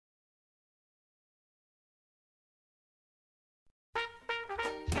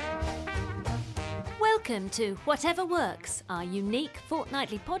Welcome to Whatever Works, our unique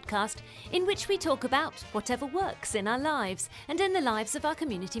fortnightly podcast in which we talk about whatever works in our lives and in the lives of our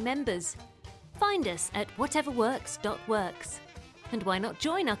community members. Find us at whateverworks.works. And why not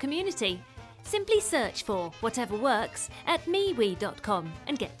join our community? Simply search for Whatever Works at MeWe.com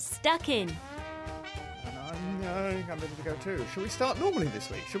and get stuck in. I'm ready to go too. Shall we start normally this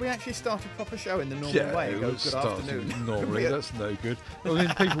week? Shall we actually start a proper show in the normal way? Go, good afternoon. Normally, that's no good. I mean,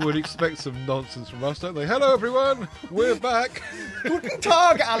 people would expect some nonsense from us, don't they? Hello, everyone. We're back. Guten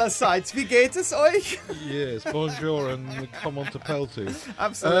Tag, allerseits. Wie geht es euch? Yes, bonjour and come on to Peltu.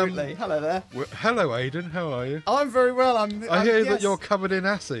 Absolutely. Hello there. Hello, Aidan. How are you? I'm very well. I hear that you're covered in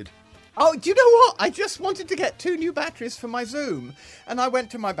acid. Oh, do you know what? I just wanted to get 2 new batteries for my Zoom. And I went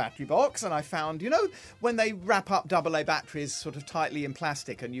to my battery box and I found, when they wrap up AA batteries sort of tightly in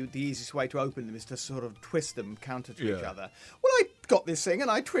plastic and the easiest way to open them is to sort of twist them counter to each other. Well, I got this thing and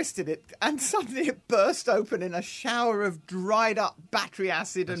I twisted it and suddenly it burst open in a shower of dried up battery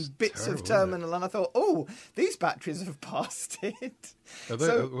acid and bits of terminal. And I thought, oh, these batteries have passed it.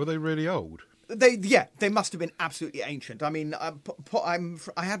 Were they really old? They must have been absolutely ancient. I mean, I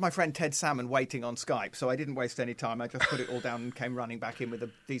had my friend Ted Salmon waiting on Skype, so I didn't waste any time. I just put it all down and came running back in with a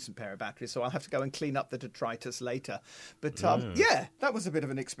decent pair of batteries, so I'll have to go and clean up the detritus later. But that was a bit of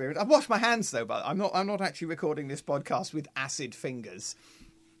an experience. I've washed my hands, though, but I'm not actually recording this podcast with acid fingers.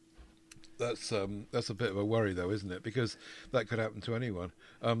 That's a bit of a worry, though, isn't it? Because that could happen to anyone.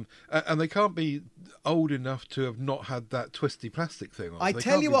 And they can't be old enough to have not had that twisty plastic thing on. I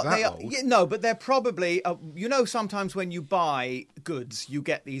tell you what, they are. Yeah, no, but they're probably. Sometimes when you buy goods, you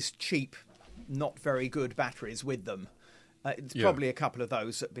get these cheap, not very good batteries with them. It's probably a couple of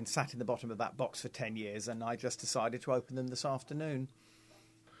those that have been sat in the bottom of that box for 10 years, and I just decided to open them this afternoon.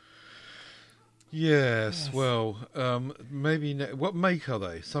 Yes, well, maybe... what make are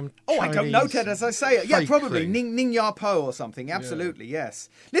they? Some I don't know, Ted, as I say it. Yeah, probably. Ning Ya Po or something. Absolutely, yes.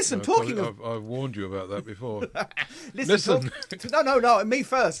 Listen, talking of... I've warned you about that before. Listen. No, me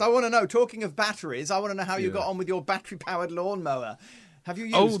first. I want to know, talking of batteries, I want to know how you got on with your battery-powered lawnmower. Have you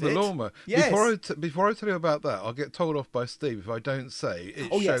used it? Oh, the lawnmower. Yes. Before I tell you about that, I'll get told off by Steve if I don't say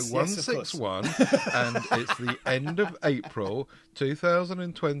it's show 161 and it's the end of April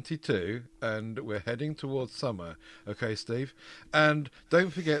 2022 and we're heading towards summer. Okay, Steve? And don't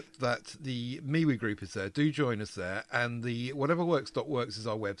forget that the MeWe group is there. Do join us there. And the whateverworks.works is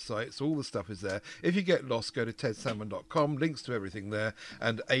our website, so all the stuff is there. If you get lost, go to tedsalmon.com, links to everything there,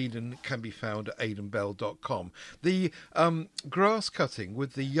 and Aidan can be found at aidanbell.com. The grass cutting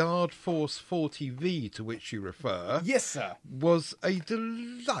with the Yard Force 40V to which you refer, yes, sir, was a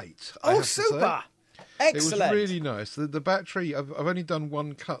delight. Oh, super! Excellent. It was really nice. The battery, I've only done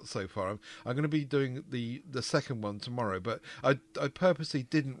one cut so far. I'm going to be doing the second one tomorrow, but I purposely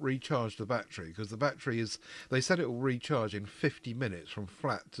didn't recharge the battery because the battery they said it will recharge in 50 minutes from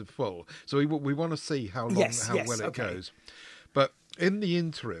flat to full. So we want to see how well it goes. But in the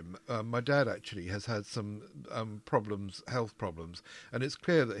interim, my dad actually has had some health problems, and it's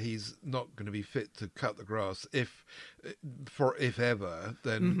clear that he's not going to be fit to cut the grass if ever,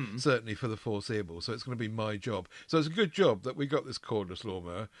 then certainly for the foreseeable. So it's going to be my job. So it's a good job that we got this cordless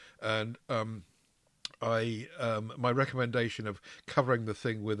lawnmower, and my recommendation of covering the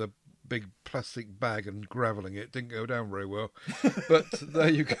thing with a big plastic bag and gravelling it didn't go down very well, but there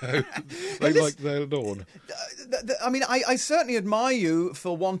you go. They like their lawn. I mean, I certainly admire you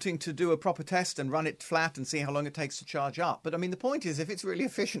for wanting to do a proper test and run it flat and see how long it takes to charge up. But I mean, the point is, if it's really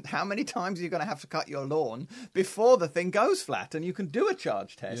efficient, how many times are you going to have to cut your lawn before the thing goes flat and you can do a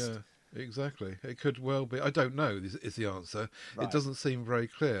charge test? Yeah. Exactly. It could well be. I don't know is the answer. Right. It doesn't seem very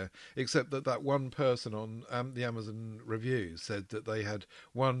clear, except that one person on the Amazon reviews said that they had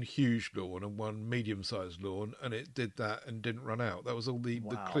one huge lawn and one medium-sized lawn, and it did that and didn't run out. That was all the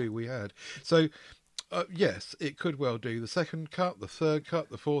clue we had. So, yes, it could well do the second cut, the third cut,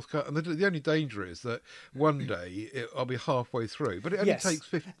 the fourth cut, and the only danger is that one day I'll be halfway through, but it only takes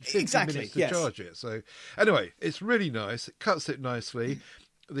 50 minutes to charge it. So, anyway, it's really nice. It cuts it nicely.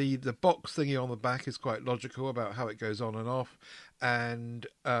 The box thingy on the back is quite logical about how it goes on and off, and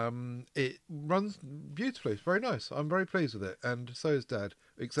it runs beautifully. It's very nice. I'm very pleased with it, and so is Dad,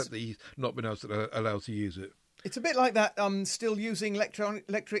 except that he's not been allowed to use it. It's a bit like that still using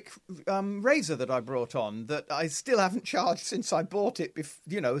electric razor that I brought on that I still haven't charged since I bought it. As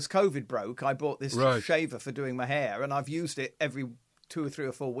COVID broke, I bought this shaver for doing my hair, and I've used it every 2 or 3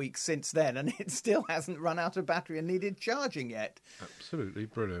 or 4 weeks since then, and it still hasn't run out of battery and needed charging yet. Absolutely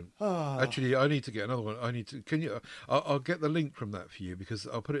brilliant. Oh. Actually, I need to get another one. Can you? I'll get the link from that for you, because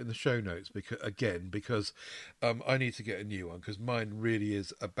I'll put it in the show notes because I need to get a new one, because mine really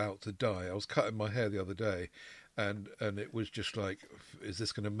is about to die. I was cutting my hair the other day, and it was just like, is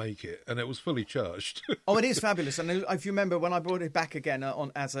this going to make it? And it was fully charged. Oh, it is fabulous. And if you remember, when I brought it back again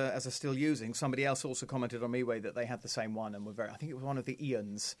as a still using, somebody else also commented on MeWe that they had the same one and were very. I think it was one of the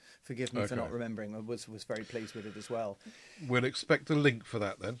Ians. Forgive me for not remembering. I was very pleased with it as well. We'll expect a link for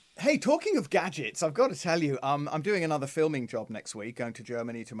that then. Hey, talking of gadgets, I've got to tell you, I'm doing another filming job next week, going to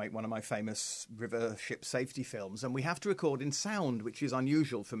Germany to make one of my famous river ship safety films, and we have to record in sound, which is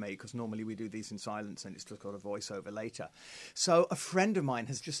unusual for me because normally we do these in silence and it's just got a voiceover later. So a friend of mine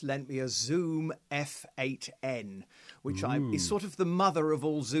has just lent me a Zoom F8N, which is sort of the mother of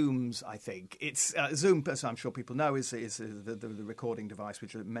all Zooms, I think. It's Zoom, as I'm sure people know, is the recording device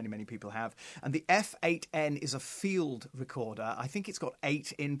which many people have, and the F8N is a field recorder. I think it's got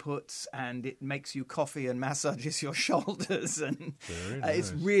 8 inputs, and it makes you coffee and massages your shoulders, and nice.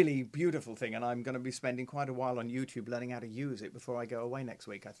 It's really beautiful thing. And I'm going to be spending quite a while on YouTube learning how to use it before I go away next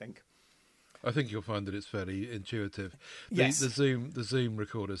week, I think. I think you'll find that it's fairly intuitive. Yes. The Zoom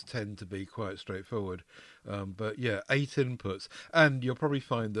recorders tend to be quite straightforward. But yeah, 8 inputs. And you'll probably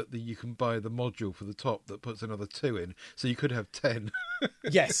find that you can buy the module for the top that puts another 2 in. So you could have 10.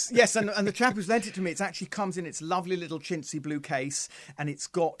 Yes. And the chap who's lent it to me, it actually comes in its lovely little chintzy blue case. And it's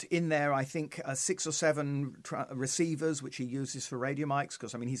got in there, I think, 6 or 7 receivers, which he uses for radio mics.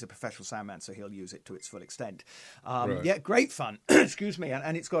 Because, I mean, he's a professional soundman, so he'll use it to its full extent. Right. Yeah, great fun. Excuse me.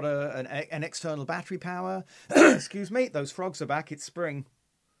 And it's got an external battery power. Excuse me. Those frogs are back. It's spring.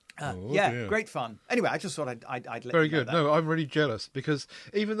 Dear. Great fun. Anyway, I just thought I'd let Very you know good. that. No, I'm really jealous, because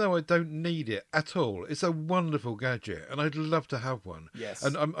even though I don't need it at all, it's a wonderful gadget, and I'd love to have one. Yes.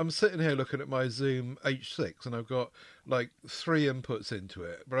 And I'm sitting here looking at my Zoom H6, and I've got like 3 inputs into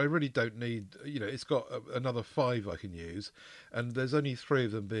it, but I really don't need. It's got another 5 I can use, and there's only 3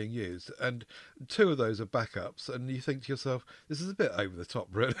 of them being used, and 2 of those are backups. And you think to yourself, this is a bit over the top,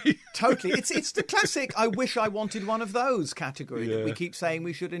 really. Totally. It's the classic I wish I wanted one of those category that we keep saying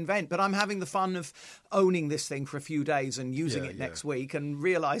we should invent. But I'm having the fun of owning this thing for a few days and using it next week and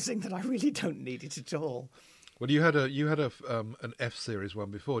realising that I really don't need it at all. Well, you had an F series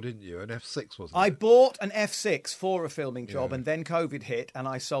one before, didn't you? An F6, wasn't it? I bought an F6 for a filming job, and then COVID hit, and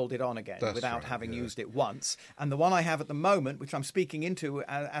I sold it on again without having used it once. And the one I have at the moment, which I'm speaking into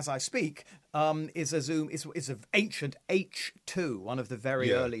as I speak, is a Zoom. Is an ancient H2, one of the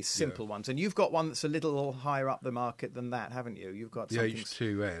very early simple ones. And you've got one that's a little higher up the market than that, haven't you? You've got the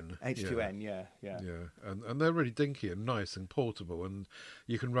H2N. H2N, yeah. And they're really dinky and nice and portable, and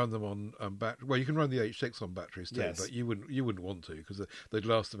you can run them on battery. Well, you can run the H6 on batteries too, but you wouldn't want to, because they'd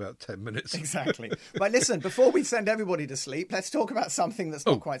last about 10 minutes. Exactly. But listen, before we send everybody to sleep, let's talk about something that's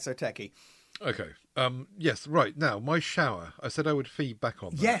not quite so techy. Okay. Yes. Right now, my shower. I said I would feed back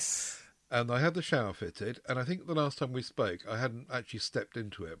on that. Yes. And I had the shower fitted, and I think the last time we spoke, I hadn't actually stepped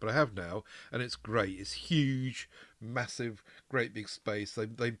into it, but I have now, and it's great. It's huge, massive, great big space.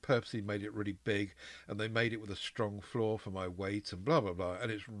 They purposely made it really big, and they made it with a strong floor for my weight and blah, blah, blah,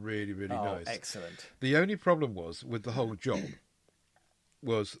 and it's really, really nice. Excellent. The only problem was, with the whole job,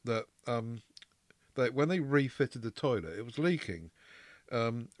 was that when they refitted the toilet, it was leaking.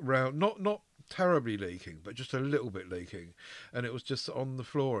 Not terribly leaking, but just a little bit leaking, and it was just on the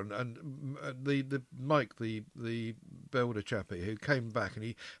floor. And the Mike, the builder chappie, who came back and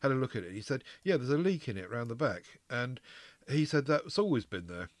he had a look at it, he said, "Yeah, there's a leak in it round the back," and he said that's always been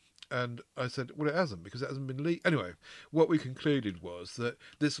there. And I said, well, it hasn't, because it hasn't been leaked. Anyway, what we concluded was that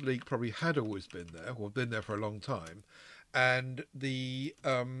this leak probably had always been there, or been there for a long time, and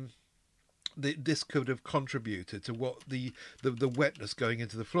this could have contributed to what the wetness going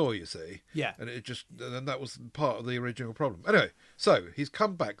into the floor, you see. Yeah. And that was part of the original problem. Anyway, so he's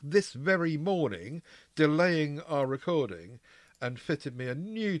come back this very morning, delaying our recording, and fitted me a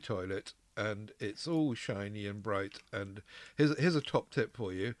new toilet, and it's all shiny and bright. And here's a top tip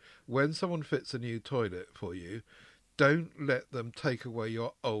for you. When someone fits a new toilet for you, don't let them take away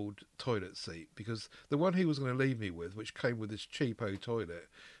your old toilet seat, because the one he was going to leave me with, which came with this cheapo toilet,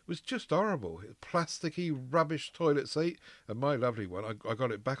 was just horrible. Plasticky, rubbish toilet seat. And my lovely one, I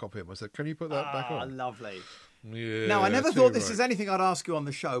got it back off him. I said, can you put that back on? Lovely. Yeah. Now, I never thought this is anything I'd ask you on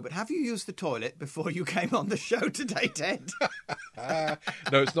the show, but have you used the toilet before you came on the show today, Ted?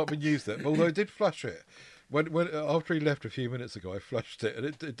 No, it's not been used yet, although I did flush it. When after he left a few minutes ago, I flushed it, and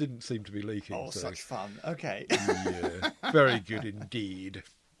it didn't seem to be leaking. Oh, such fun. Okay. Yeah, very good indeed.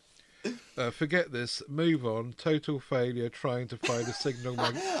 Forget this. Move on. Total failure trying to find a signal.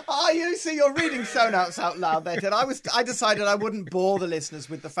 You see, you're reading show notes out loud there, Ted. I decided I wouldn't bore the listeners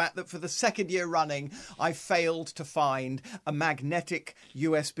with the fact that for the second year running, I failed to find a magnetic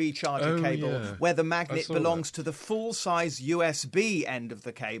USB charger cable where the magnet belongs to the full-size USB end of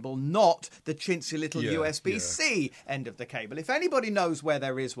the cable, not the chintzy little USB-C end of the cable. If anybody knows where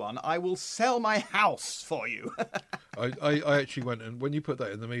there is one, I will sell my house for you. I actually went, and when you put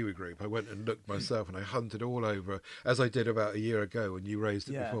that in the MeWe group, I went and looked myself, and I hunted all over, as I did about a year ago when you raised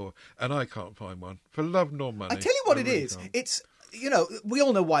it before, and I can't find one for love nor money. I tell you what it is. It's, we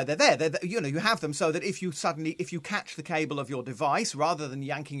all know why they're there. You have them so that if you catch the cable of your device, rather than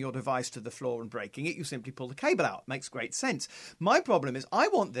yanking your device to the floor and breaking it, you simply pull the cable out. Makes great sense. My problem is I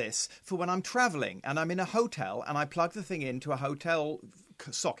want this for when I'm travelling and I'm in a hotel and I plug the thing into a hotel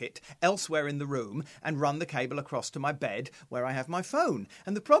socket elsewhere in the room and run the cable across to my bed where I have my phone.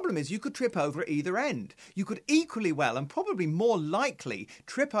 And the problem is you could trip over at either end. You could equally well and probably more likely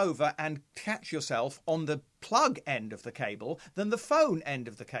trip over and catch yourself on the plug end of the cable than the phone end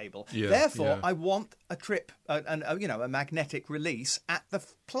of the cable. Therefore, I want a magnetic release at the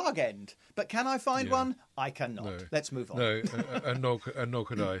plug end. But can I find one? I cannot. No. Let's move on. No, and nor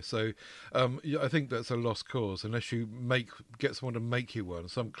could I. So I think that's a lost cause unless you get someone to make you one,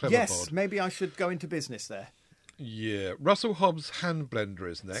 some clever bod. Yes, maybe I should go into business there. Yeah, Russell Hobbs hand blender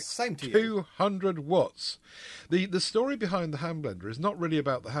is next. Same to you. 200 watts. The story behind the hand blender is not really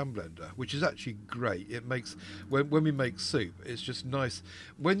about the hand blender, which is actually great. It makes when we make soup, it's just nice.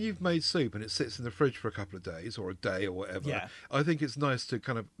 When you've made soup and it sits in the fridge for a couple of days or a day or whatever, I think it's nice to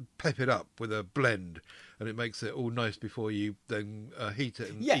kind of pep it up with a blend, and it makes it all nice before you then heat it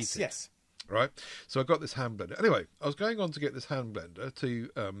and eat it. Yes. Right. So I got this hand blender. Anyway, I was going on to get this hand blender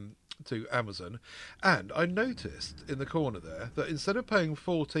to Amazon, and I noticed in the corner there that instead of paying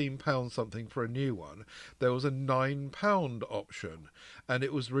 £14 something for a new one, there was a £9 option, and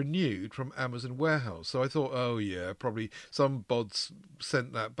it was renewed from Amazon Warehouse. So I thought, probably some bods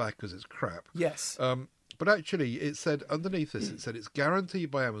sent that back because it's crap. Yes. But actually, it said underneath this, it's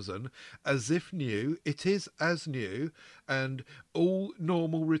guaranteed by Amazon as if new. It is as new, and all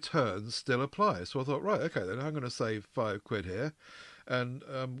normal returns still apply. So I thought, right, okay, then I'm going to save £5 here. And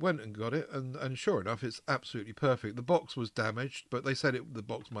went and got it, and sure enough, it's absolutely perfect. The box was damaged, but they said the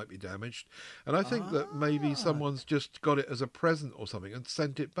box might be damaged, and I think that maybe someone's just got it as a present or something and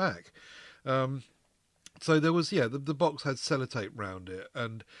sent it back. So there was, the box had sellotape round it,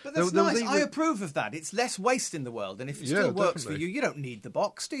 and but that's nice. I approve of that. It's less waste in the world, and if it still works for you, you don't need the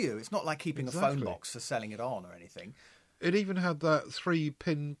box, do you? It's not like keeping a phone box for selling it on or anything. It even had that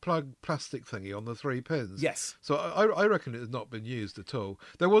 3-pin plug plastic thingy on the 3 pins. Yes. So I reckon it has not been used at all.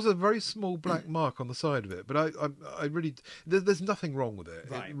 There was a very small black mark on the side of it, but I really... There's nothing wrong with it.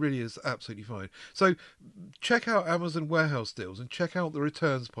 Right. It really is absolutely fine. So check out Amazon Warehouse deals and check out the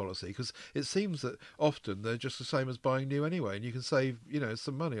returns policy, because it seems that often they're just the same as buying new anyway, and you can save,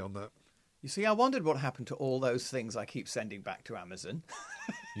 some money on that. You see, I wondered what happened to all those things I keep sending back to Amazon.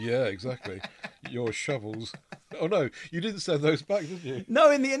 Yeah, exactly. Your shovels. Oh no, you didn't send those back, did you? No,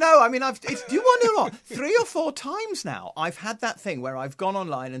 I mean, do you want to know what? 3 or 4 times now, I've had that thing where I've gone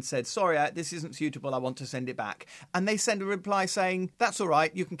online and said, sorry, this isn't suitable, I want to send it back. And they send a reply saying, that's all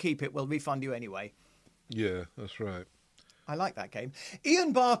right, you can keep it, we'll refund you anyway. Yeah, that's right. I like that game.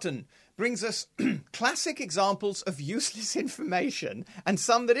 Ian Barton brings us classic examples of useless information and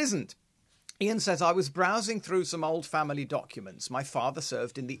some that isn't. Ian says, I was browsing through some old family documents. My father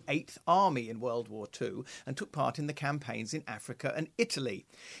served in the 8th Army in World War II and took part in the campaigns in Africa and Italy.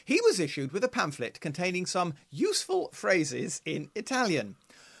 He was issued with a pamphlet containing some useful phrases in Italian.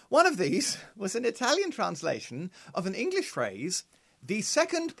 One of these was an Italian translation of an English phrase, the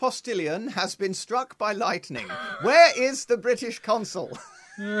second postilion has been struck by lightning. Where is the British consul?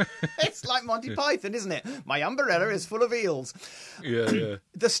 It's like Monty Python, isn't it? My umbrella is full of eels. Yeah.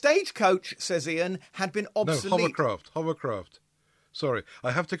 The stagecoach, says Ian, had been obsolete. No, hovercraft. Sorry,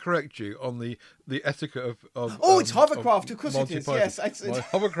 I have to correct you on the etiquette of it's hovercraft, of course it is. Python. Yes, my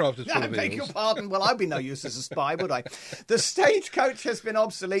hovercraft is full of eels. I beg your pardon. Well, I'd be no use as a spy, would I? The stagecoach has been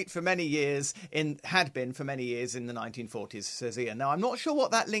obsolete for many years, had been for many years in the 1940s, says Ian. Now, I'm not sure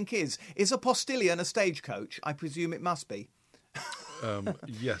what that link is. Is a postilion a stagecoach? I presume it must be.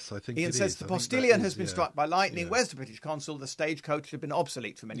 Yes, I think Ian says the postilion has been struck by lightning. Where's the British consul? The stagecoach had been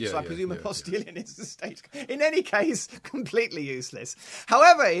obsolete for many years. So I presume a postilion is the stagecoach. In any case, completely useless.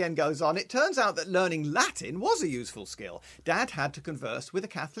 However, Ian goes on, it turns out that learning Latin was a useful skill. Dad had to converse with a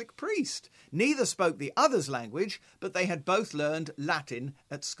Catholic priest. Neither spoke the other's language, but they had both learned Latin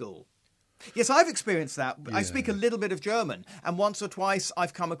at school. Yes, I've experienced that. I Yeah. speak a little bit of German, and once or twice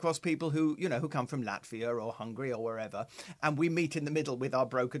I've come across people who come from Latvia or Hungary or wherever, and we meet in the middle with our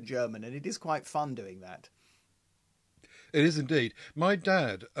broken German, and it is quite fun doing that. It is indeed. My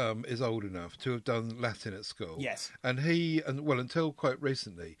dad is old enough to have done Latin at school. Yes. And until quite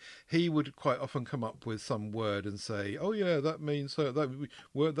recently, he would quite often come up with some word and say, "Oh yeah, that means that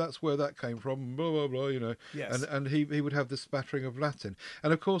word. That's where that came from." Blah blah blah. Yes. And he would have this spattering of Latin.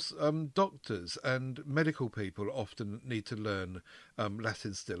 And of course, doctors and medical people often need to learn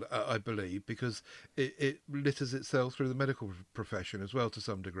Latin still, I believe, because it litters itself through the medical profession as well to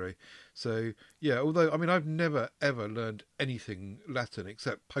some degree. So yeah, although I've never ever learned anything Latin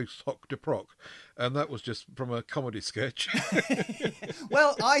except post hoc de proc, and that was just from a comedy sketch.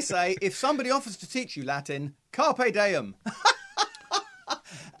 Well, I say, if somebody offers to teach you Latin, carpe diem.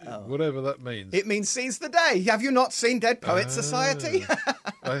 Whatever that means. It means seize the day. Have you not seen Dead Poets Society?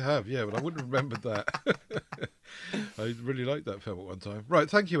 I have, yeah, but I wouldn't have remembered that. I really liked that film at one time. Right,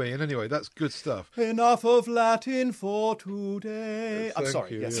 thank you, Ian. Anyway, that's good stuff. Enough of Latin for today. I'm Thank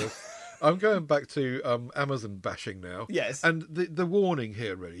sorry. you, Yes. yes. I'm going back to Amazon bashing now. Yes. And the warning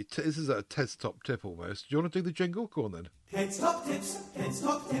here, really, this is a Ted's Top Tip almost. Do you want to do the jingle? Go on then. Ted's Top Tips, Ted's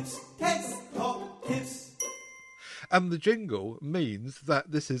Top Tips, Ted's Top Tips. And the jingle means that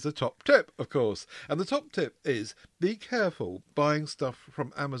this is a top tip, of course. And the top tip is be careful buying stuff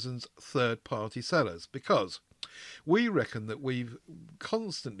from Amazon's third-party sellers, because we reckon that we've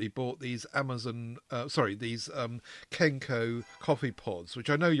constantly bought these Kenko coffee pods, which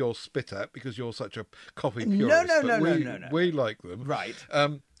I know you'll spit at because you're such a coffee purist. No. We like them. Right.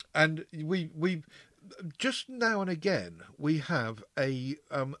 And we just now and again we have an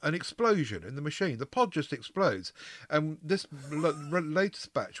explosion in the machine. The pod just explodes. And this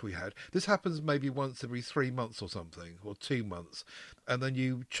latest batch we had, this happens maybe once every 3 months or something, or 2 months. And then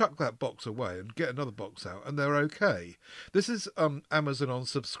you chuck that box away and get another box out, and they're okay. This is Amazon on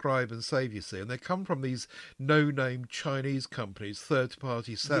Subscribe and Save, you see, and they come from these no-name Chinese companies,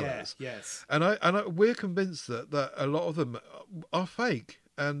 third-party sellers. Yes. And we're convinced that a lot of them are fake.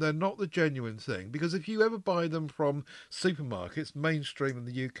 And they're not the genuine thing, because if you ever buy them from supermarkets, mainstream in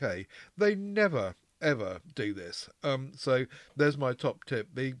the UK, they never ever do this. So there's my top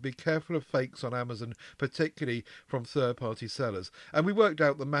tip: be careful of fakes on Amazon, particularly from third-party sellers. And we worked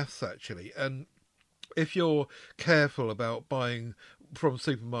out the maths actually, and if you're careful about buying from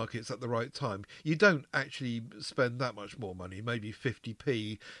supermarkets at the right time, you don't actually spend that much more money, maybe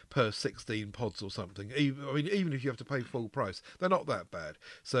 50p per 16 pods or something. Even if you have to pay full price, they're not that bad.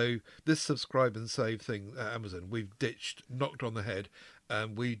 So this subscribe and save thing at Amazon, we've ditched, knocked on the head,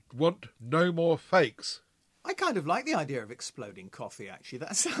 and we want no more fakes. I kind of like the idea of exploding coffee, actually.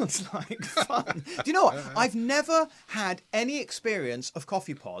 That sounds like fun. Do you know what? I've never had any experience of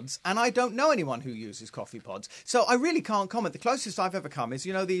coffee pods, and I don't know anyone who uses coffee pods. So I really can't comment. The closest I've ever come is,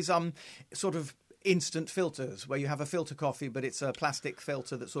 these sort of instant filters where you have a filter coffee, but it's a plastic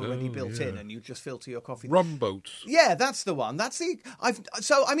filter that's already built in, and you just filter your coffee. Rum boats. Yeah, that's the one. I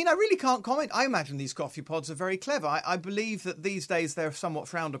really can't comment. I imagine these coffee pods are very clever. I believe that these days they're somewhat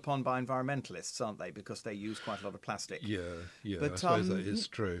frowned upon by environmentalists, aren't they? Because they use quite a lot of plastic. Yeah. But, I suppose that is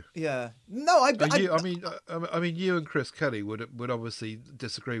true. Yeah. No, you and Chris Kelly would obviously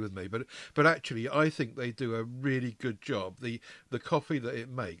disagree with me, but actually, I think they do a really good job. The coffee that it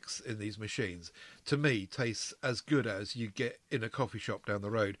makes in these machines, to me, tastes as good as you get in a coffee shop down the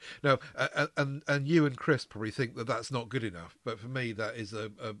road. Now, and you and Chris probably think that that's not good enough, but for me, that is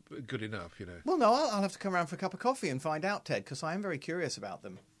a good enough. Well, no, I'll have to come around for a cup of coffee and find out, Ted, because I am very curious about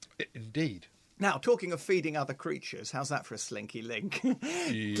them. Indeed. Now, talking of feeding other creatures, how's that for a slinky link?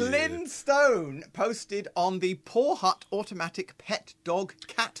 Yeah. Glyn Stone posted on the Paw Hut automatic pet dog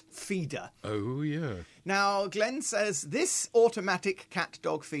cat feeder. Oh, yeah. Now, Glenn says, this automatic cat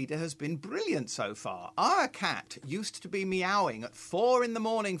dog feeder has been brilliant so far. Our cat used to be meowing at 4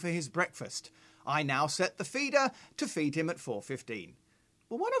 a.m. for his breakfast. I now set the feeder to feed him at 4:15.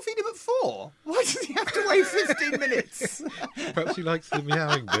 Well, why not feed him at 4? Why does he have to wait 15 minutes? Perhaps he likes the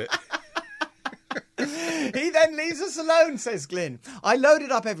meowing bit. He then leaves us alone, says Glyn. I load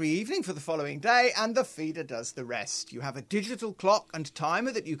it up every evening for the following day, and the feeder does the rest. You have a digital clock and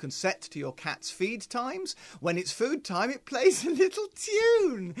timer that you can set to your cat's feed times. When it's food time, it plays a little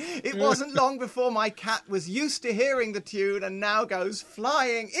tune. It wasn't long before my cat was used to hearing the tune and now goes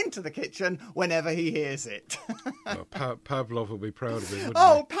flying into the kitchen whenever he hears it. Well, Pavlov will be proud of him, wouldn't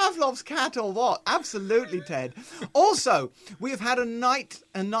Oh, Pavlov's cat or what? Absolutely, Ted. Also, we've had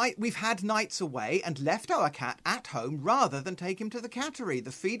nights away, and left our cat at home rather than take him to the cattery.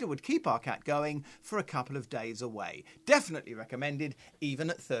 The feeder would keep our cat going for a couple of days away. Definitely recommended, even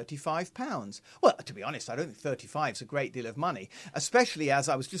at £35. Well, to be honest, I don't think 35 is a great deal of money, especially as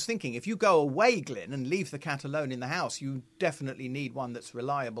I was just thinking, if you go away, Glyn, and leave the cat alone in the house, you definitely need one that's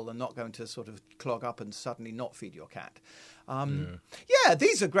reliable and not going to sort of clog up and suddenly not feed your cat. Yeah,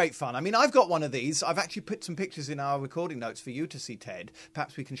 these are great fun. I mean, I've got one of these. I've actually put some pictures in our recording notes for you to see, Ted.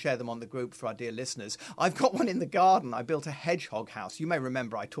 Perhaps we can share them on the group for our dear listeners. I've got one in the garden. I built a hedgehog house. You may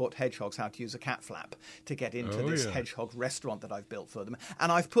remember I taught hedgehogs how to use a cat flap to get into this hedgehog restaurant that I've built for them. And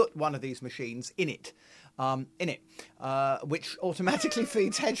I've put one of these machines in it, which automatically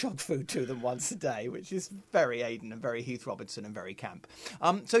feeds hedgehog food to them once a day, which is very Aidan and very Heath Robinson and very camp.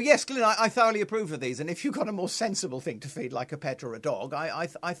 So yes, Glyn, I thoroughly approve of these. And if you've got a more sensible thing to feed, like a pet or a dog, I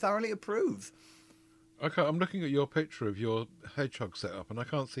thoroughly approve. Okay, I'm looking at your picture of your hedgehog setup, and I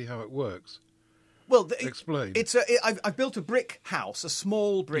can't see how it works. Well, explain. I've built a brick house, a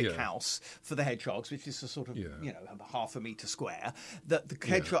small brick house for the hedgehogs, which is a sort of half a metre square. The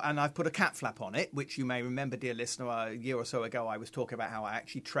hedgehog, and I've put a cat flap on it, which you may remember, dear listener, a year or so ago I was talking about how I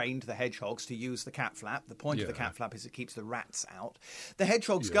actually trained the hedgehogs to use the cat flap. The point of the cat flap is it keeps the rats out. The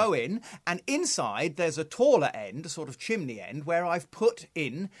hedgehogs go in, and inside there's a taller end, a sort of chimney end, where I've built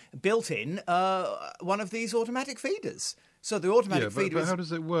in one of these automatic feeders. So the automatic feeder but how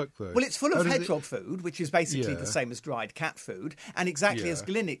does it work, though? Well, it's full of hedgehog food, which is basically the same as dried cat food. And exactly as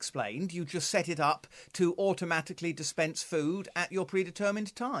Glyn explained, you just set it up to automatically dispense food at your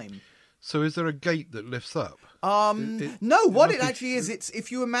predetermined time. So is there a gate that lifts up? No, what it actually is, it's,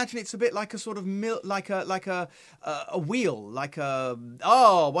 if you imagine, it's a bit like a sort of like a wheel, like a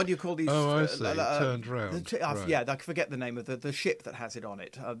what do you call these? Oh, I see. Turned round. Right. Yeah, I forget the name of the ship that has it on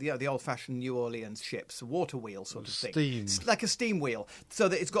it. The old-fashioned New Orleans ships, a water wheel sort of thing. Like a steam wheel, so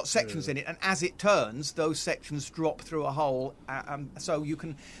that it's got sections in it, and as it turns, those sections drop through a hole. So you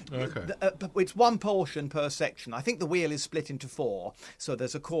can. It's one portion per section. I think the wheel is split into 4, so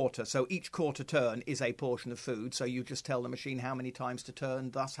there's a quarter. So each quarter turn is a portion of food, so you just tell the machine how many times to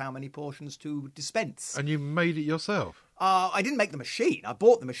turn, thus how many portions to dispense. And you made it yourself? I didn't make the machine. I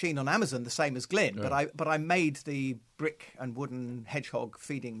bought the machine on Amazon, the same as Glyn, but I made the brick and wooden hedgehog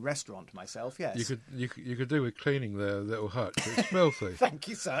feeding restaurant myself. Yes, you could do with cleaning their little hutch. It's filthy. Thank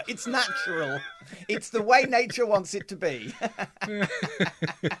you, sir. It's natural. It's the way nature wants it to be.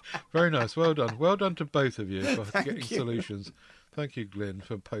 Very nice. Well done. Well done to both of you for getting solutions. Thank you, Glyn,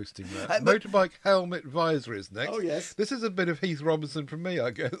 for posting that. Motorbike helmet visor is next. Oh, yes. This is a bit of Heath Robinson from me,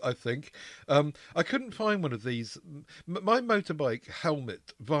 I think. I couldn't find one of these. My motorbike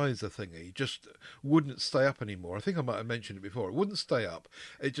helmet visor thingy just wouldn't stay up anymore. I think I might have mentioned it before. It wouldn't stay up.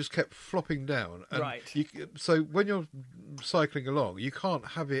 It just kept flopping down. And right. So when you're cycling along, you can't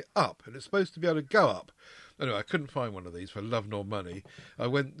have it up, and it's supposed to be able to go up. Anyway, I couldn't find one of these for love nor money. I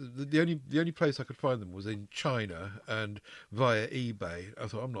went. The only place I could find them was in China and via eBay. I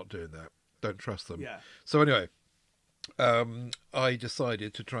thought, I'm not doing that. Don't trust them. Yeah. So anyway, I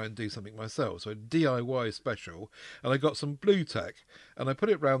decided to try and do something myself. So a DIY special, and I got some Blue Tack, and I put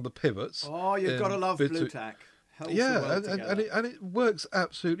it round the pivots. Oh, you've got to love Blue Tack. Yeah, and it works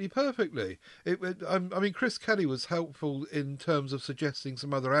absolutely perfectly. I mean, Chris Kelly was helpful in terms of suggesting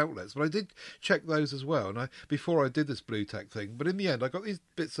some other outlets, but I did check those as well. And before I did this Blue Tack thing, but in the end, I got these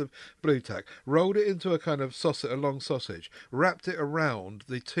bits of Blue Tack, rolled it into a kind of a long sausage, wrapped it around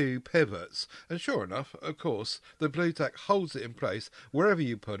the 2 pivots, and sure enough, of course, the Blue Tack holds it in place wherever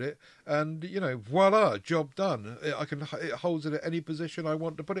you put it, and voila, job done. It holds it at any position I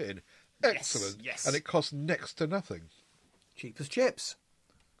want to put it in. Excellent. Yes. And it costs next to nothing. Cheap as chips.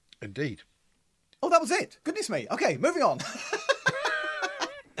 Indeed. Oh, that was it. Goodness me. Okay, moving on.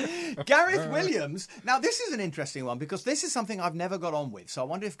 Gareth Williams. Now, this is an interesting one because this is something I've never got on with. So I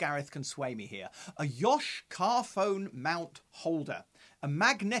wonder if Gareth can sway me here. A Yosh car phone mount holder. A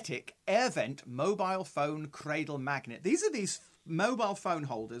magnetic air vent mobile phone cradle magnet. These are these mobile phone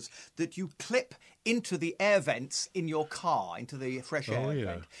holders that you clip into the air vents in your car, into the fresh air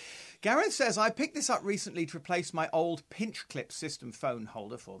vent. Gareth says, I picked this up recently to replace my old pinch clip system phone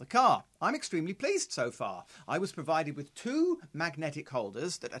holder for the car. I'm extremely pleased so far. I was provided with 2 magnetic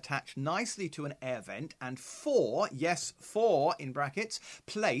holders that attach nicely to an air vent and 4 in brackets,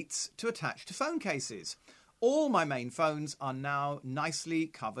 plates to attach to phone cases. All my main phones are now nicely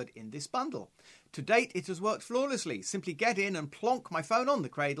covered in this bundle. To date, it has worked flawlessly. Simply get in and plonk my phone on the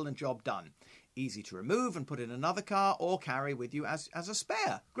cradle and job done. Easy to remove and put in another car or carry with you as a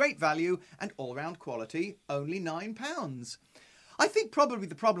spare. Great value and all-round quality, only £9. I think probably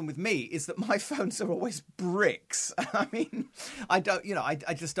the problem with me is that my phones are always bricks. I mean, I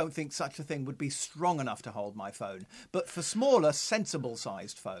just don't think such a thing would be strong enough to hold my phone. But for smaller,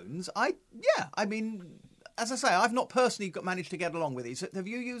 sensible-sized phones, as I say, I've not personally managed to get along with these. Have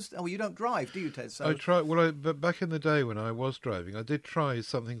you used... Oh, you don't drive, do you, Ted? So... I tried... Well, but back in the day when I was driving, I did try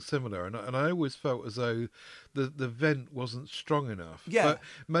something similar, and I always felt as though the vent wasn't strong enough. Yeah.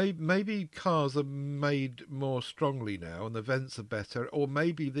 But maybe cars are made more strongly now, and the vents are better, or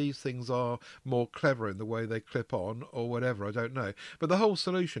maybe these things are more clever in the way they clip on, or whatever, I don't know. But the whole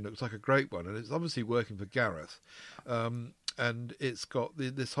solution looks like a great one, and it's obviously working for Gareth. And it's got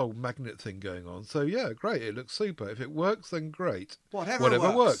this whole magnet thing going on. So, yeah, great. It looks super. If it works, then great.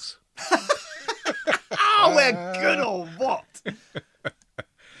 Whatever works. Oh, we're good or what?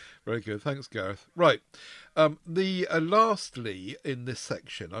 Very good. Thanks, Gareth. Right. Lastly, in this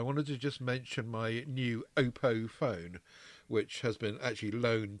section, I wanted to just mention my new Oppo phone, which has been actually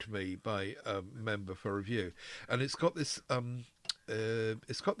loaned to me by a member for review. And it's got this...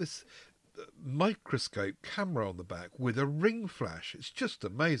 microscope camera on the back with a ring flash. It's just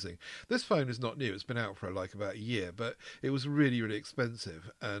amazing. This phone is not new. It's been out for about a year, but it was really, really expensive,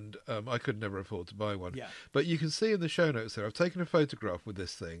 and I could never afford to buy one. Yeah. But you can see in the show notes there, I've taken a photograph with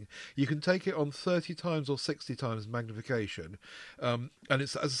this thing. You can take it on 30 times or 60 times magnification, and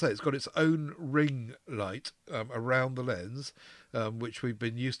it's, as I say, it's got its own ring light around the lens, which we've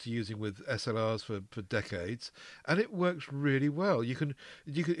been used to using with SLRs for decades, and it works really well. You can,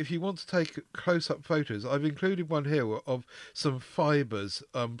 if you want to take close-up photos, I've included one here of some fibres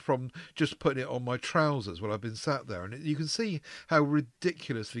from just putting it on my trousers while I've been sat there, and you can see how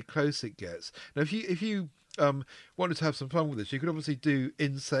ridiculously close it gets. Now, if you wanted to have some fun with this, you could obviously do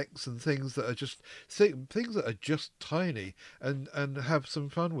insects and things that are just tiny, and have some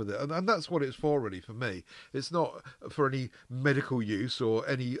fun with it, and that's what it's for, really, for me. It's not for any medical use or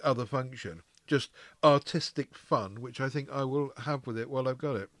any other function, just artistic fun, which I think I will have with it while I've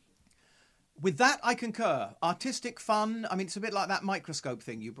got it. With that, I concur. Artistic fun. I mean, it's a bit like that microscope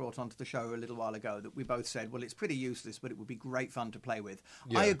thing you brought onto the show a little while ago that we both said, well, it's pretty useless, but it would be great fun to play with.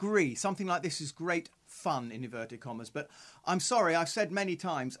 Yeah. I agree. Something like this is great fun, in inverted commas. But I'm sorry, I've said many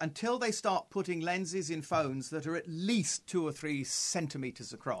times, until they start putting lenses in phones that are at least 2 or 3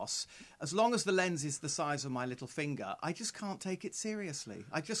 centimetres across, as long as the lens is the size of my little finger, I just can't take it seriously.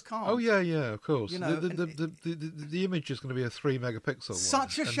 I just can't. Oh, yeah, of course. You know, the image is going to be a 3-megapixel one.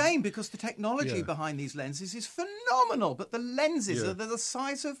 Such a shame, because the technology behind these lenses is phenomenal, but the lenses are the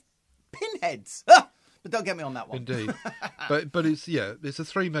size of pinheads. But don't get me on that one. Indeed, but it's a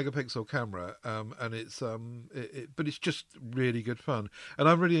 3-megapixel camera, and it's but it's just really good fun, and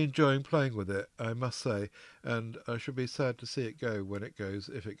I'm really enjoying playing with it, I must say, and I should be sad to see it go when it goes,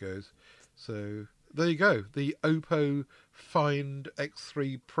 if it goes. So there you go, the Oppo Find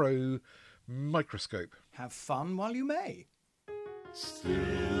X3 Pro microscope. Have fun while you may.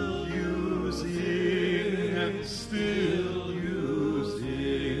 Still using and still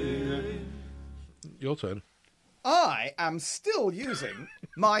using. Your turn. I am still using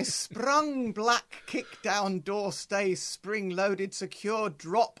my sprung black kick-down door stay spring-loaded secure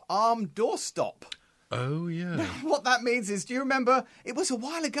drop arm doorstop. Oh, yeah. Now, what that means is, do you remember, it was a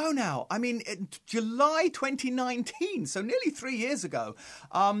while ago now. I mean, July 2019, so nearly 3 years ago.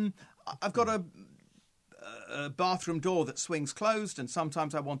 I've got a bathroom door that swings closed, and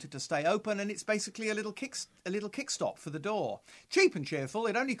sometimes I want it to stay open, and it's basically a little kickstop for the door. Cheap and cheerful.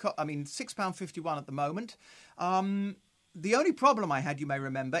 It only cost, £6.51 at the moment. The only problem I had, you may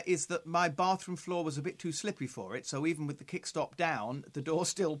remember, is that my bathroom floor was a bit too slippery for it, so even with the kickstop down, the door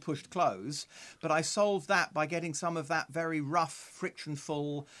still pushed close. But I solved that by getting some of that very rough,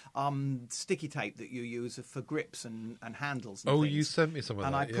 friction-full sticky tape that you use for grips and handles and things. You sent me some of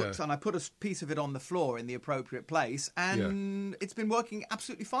that, And I put a piece of it on the floor in the appropriate place, and it's been working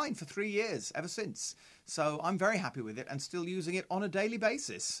absolutely fine for 3 years, ever since. So I'm very happy with it and still using it on a daily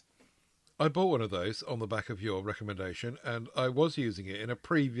basis. I bought one of those on the back of your recommendation, and I was using it in a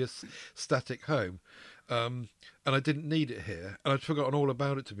previous static home, and I didn't need it here, and I'd forgotten all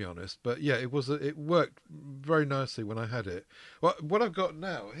about it, to be honest. But yeah, it worked very nicely when I had it. Well, what I've got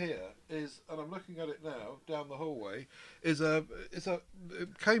now here is, and I'm looking at it now down the hallway, it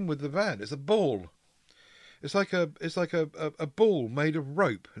came with the van. It's a ball. It's like a ball made of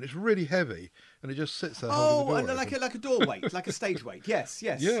rope, and it's really heavy. and it just sits there holding the door like open. a door weight, like a stage weight. Yes.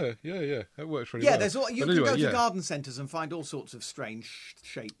 Yeah. That works really Yeah, well. there's all, you But can anyway, go to garden centres and find all sorts of strange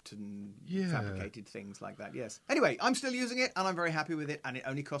shaped and fabricated things like that. Yes. Anyway, I'm still using it and I'm very happy with it, and it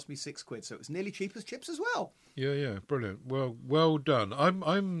only cost me £6, so it was nearly cheap as chips as well. Yeah, brilliant. Well done.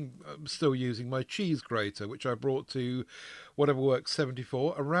 I'm still using my cheese grater, which I brought to Whatever Works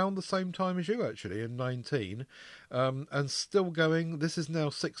 74 around the same time as you, actually, in 19, and still going. This is now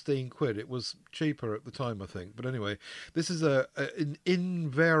 £16. It was cheaper at the time, I think. But anyway, this is an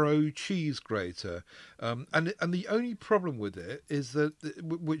Invero cheese grater, and the only problem with it is that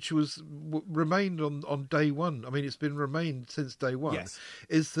which remained on day one. I mean, it's been remained since day one. Yes.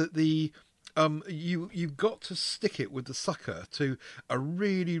 Is that you've got to stick it with the sucker to a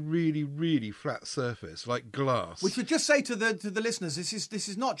really, really, really flat surface like glass. We should just say to the listeners, this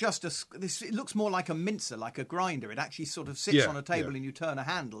is not just this. It looks more like a mincer, like a grinder. It actually sort of sits on a table and you turn a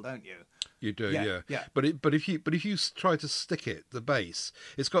handle, don't you? You do, yeah. But if you try to stick it, the base,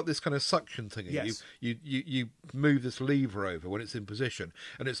 it's got this kind of suction thing. Yes. You move this lever over when it's in position,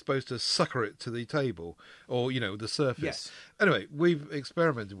 and it's supposed to sucker it to the table or the surface. Yes. Anyway, we've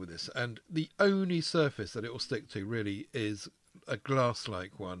experimented with this, and the only surface that it will stick to really is a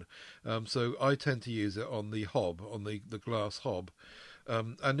glass-like one. So I tend to use it on the hob, on the glass hob.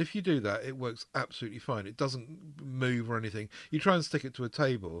 And if you do that, it works absolutely fine. It doesn't move or anything. You try and stick it to a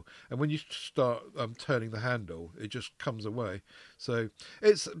table, and when you start turning the handle, it just comes away. So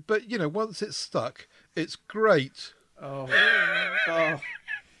but once it's stuck, it's great. Oh.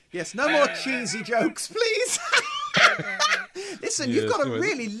 Yes, no more cheesy jokes, please. Listen, you've got to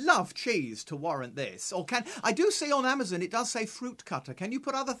really love cheese to warrant this. Or I do see on Amazon it does say fruit cutter. Can you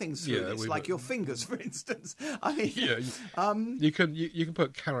put other things through this, like your fingers, for instance? I mean, you can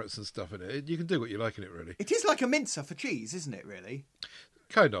put carrots and stuff in it. You can do what you like in it, really. It is like a mincer for cheese, isn't it? Really.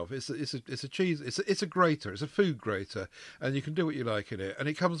 Kind of. It's a cheese. It's a grater. It's a food grater, and you can do what you like in it. And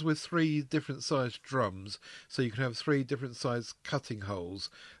it comes with 3 different sized drums, so you can have 3 different sized cutting holes,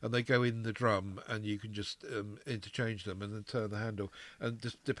 and they go in the drum, and you can just interchange them and then turn the handle. And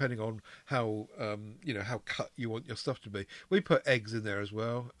just depending on how how cut you want your stuff to be, we put eggs in there as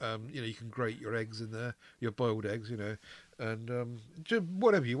well. You can grate your eggs in there, your boiled eggs. And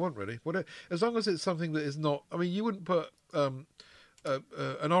whatever you want, really. As long as it's something that is not. I mean, you wouldn't put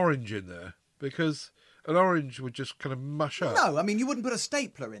an orange in there, because an orange would just kind of mush up. No, I mean, you wouldn't put a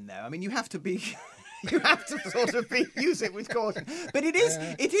stapler in there. I mean, you have to sort of use it with caution. But it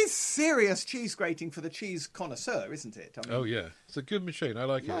is serious cheese grating for the cheese connoisseur, isn't it? I mean, oh yeah, it's a good machine. I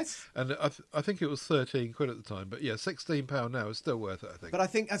like it. And I think it was £13 at the time, but yeah, £16 now is still worth it, I think. But I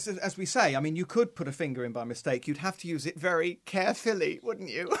think, as we say, I mean, you could put a finger in by mistake. You'd have to use it very carefully,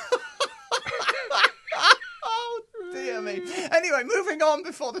 wouldn't you? Dear me. Anyway, moving on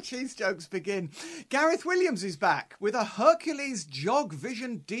before the cheese jokes begin. Gareth Williams is back with a Hercules Jog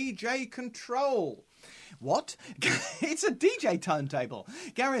Vision DJ control. What? It's a DJ turntable.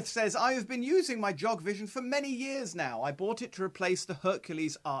 Gareth says, I have been using my Jog Vision for many years now. I bought it to replace the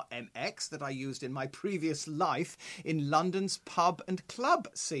Hercules RMX that I used in my previous life in London's pub and club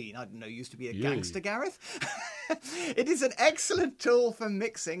scene. I didn't know you used to be a gangster, Gareth. It is an excellent tool for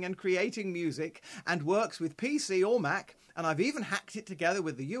mixing and creating music and works with PC or Mac, and I've even hacked it together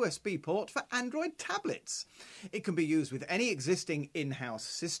with the USB port for Android tablets. It can be used with any existing in-house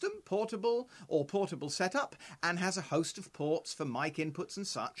system, portable setup, and has a host of ports for mic inputs and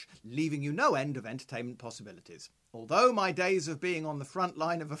such, leaving you no end of entertainment possibilities. Although my days of being on the front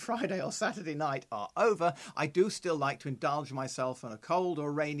line of a Friday or Saturday night are over, I do still like to indulge myself on a cold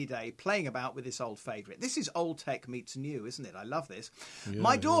or rainy day playing about with this old favourite. This is old tech meets new, isn't it? I love this.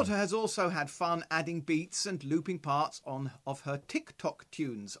 My daughter has also had fun adding beats and looping parts of her TikTok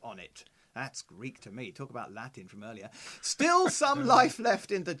tunes on it. That's Greek to me. Talk about Latin from earlier. Still some life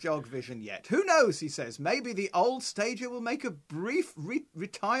left in the Jog Vision yet. Who knows, he says. Maybe the old stager will make a brief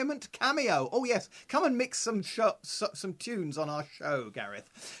retirement cameo. Oh, yes. Come and mix some tunes on our show,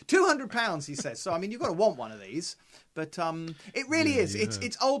 Gareth. £200, he says. So, I mean, you've got to want one of these. But it really is.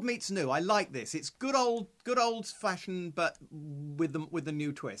 It's old meets new. I like this. It's good old fashioned, but with the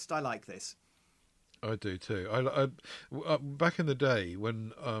new twist. I like this. I do too. I back in the day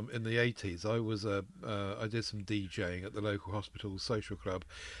when in the 80s I did some DJing at the local hospital social club,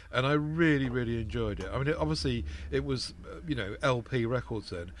 and I really enjoyed it. I mean, obviously it was LP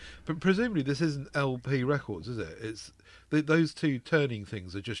records then, but presumably this isn't LP records, is it? those two turning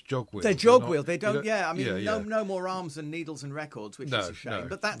things are just jog wheels. They're jog wheels. They don't. you know, Yeah, I mean, no more arms and needles and records, which is a shame.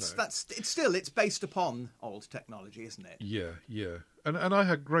 But that's it's based upon old technology, isn't it? Yeah. And I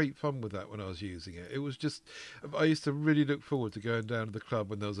had great fun with that when I was using it. It was just, I used to really look forward to going down to the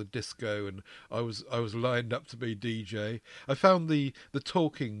club when there was a disco and I was lined up to be DJ. I found the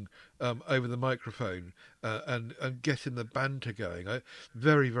talking over the microphone and getting the banter going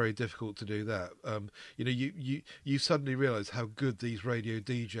very, very difficult to do that. You suddenly realise how good these radio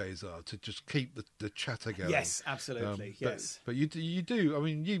DJs are to just keep the chatter going. Yes, absolutely. Yes, but you do. I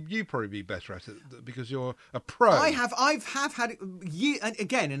mean, you probably be better at it because you're a pro. I've had it. And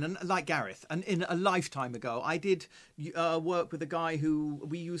again, like Gareth, and in a lifetime ago, I did work with a guy who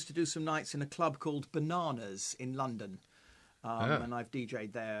we used to do some nights in a club called Bananas in London, and I've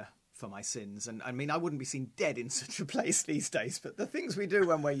DJ'd there for my sins. And I mean, I wouldn't be seen dead in such a place these days, but the things we do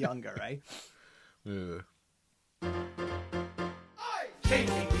when we're younger, eh? Yeah.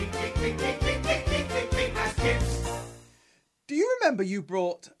 Do you remember you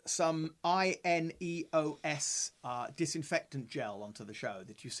brought some INEOS disinfectant gel onto the show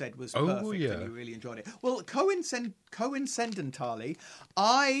that you said was perfect and you really enjoyed it? Well, coincidentally,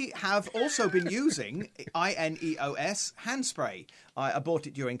 I have also been using INEOS hand spray. I bought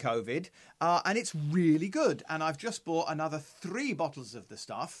it during COVID, and it's really good. And I've just bought another 3 bottles of the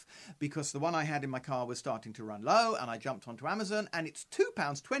stuff because the one I had in my car was starting to run low, and I jumped onto Amazon, and it's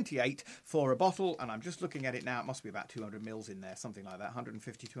 £2.28 for a bottle. And I'm just looking at it now. It must be about 200 mils in there, something like that,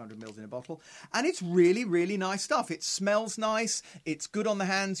 150, 200 mils in a bottle. And it's really, really nice stuff. It smells nice. It's good on the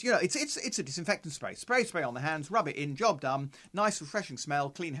hands. You know, it's a disinfectant spray. Spray on the hands, rub it in, job done. Nice, refreshing smell,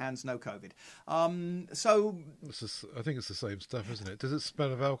 clean hands, no COVID. I think it's the same stuff, isn't it? Does it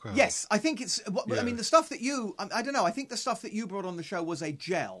smell of alcohol? Yes, I think it's... I mean, the stuff that you... I don't know. I think the stuff that you brought on the show was a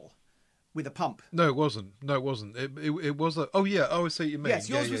gel with a pump. No, it wasn't. It was a... Oh, yeah. Oh, I see what you mean. Yes,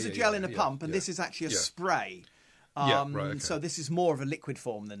 yours was a gel in a pump, and this is actually a spray. Right, okay. So this is more of a liquid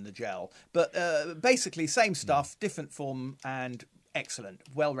form than the gel. But basically, same stuff, different form, and excellent.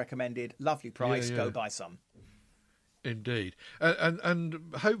 Well recommended. Lovely price. Go buy some. Indeed, and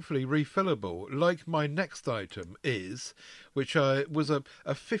hopefully refillable, like my next item is, which was a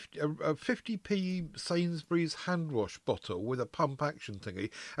 50p Sainsbury's hand wash bottle with a pump action thingy.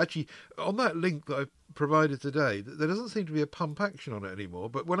 Actually, on that link that I provided today, there doesn't seem to be a pump action on it anymore.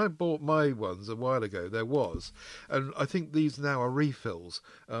 But when I bought my ones a while ago, there was, and I think these now are refills.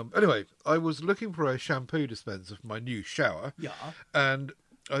 Anyway, I was looking for a shampoo dispenser for my new shower, and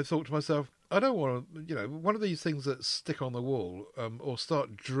I thought to myself, I don't want to, one of these things that stick on the wall or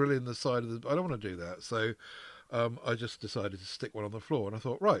start drilling the side of the... I don't want to do that. So I just decided to stick one on the floor. And I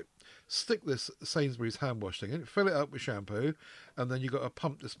thought, right, stick this Sainsbury's hand wash thing in, fill it up with shampoo, and then you've got a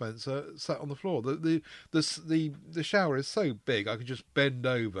pump dispenser sat on the floor. The shower is so big, I can just bend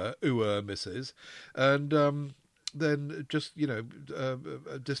over, missus, and... then just,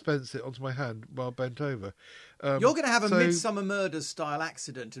 dispense it onto my hand while bent over. You're going to have a Midsummer Murders style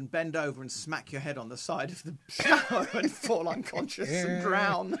accident and bend over and smack your head on the side of the shower and fall unconscious and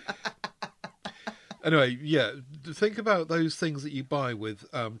drown. Anyway, think about those things that you buy with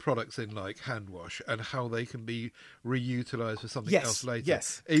products in like hand wash and how they can be reutilised for something else later.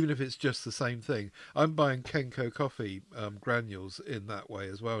 Yes. Even if it's just the same thing. I'm buying Kenko coffee granules in that way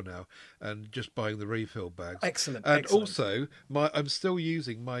as well now, and just buying the refill bags. Excellent. And also, I'm still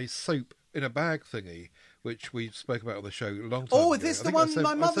using my soap in a bag thingy, which we spoke about on the show a long time ago. Oh, is this the one?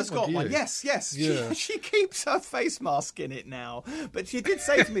 My mother's got one. Yes. Yeah. She keeps her face mask in it now. But she did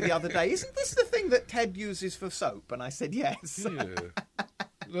say to me the other day, isn't this the thing that Ted uses for soap? And I said, yes. Yeah,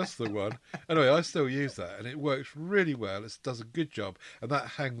 that's the one. Anyway, I still use that, and it works really well. It does a good job, and that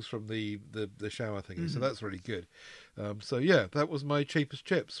hangs from the shower thingy, so that's really good. That was my cheapest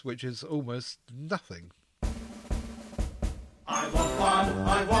chips, which is almost nothing. I want one,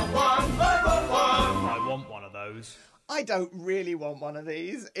 I want one, I want one. I want one of those. I don't really want one of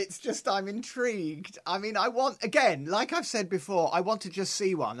these. It's just I'm intrigued. I mean, I want, again, like I've said before, I want to just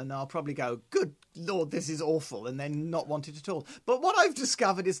see one and I'll probably go, good Lord, this is awful, and then not want it at all. But what I've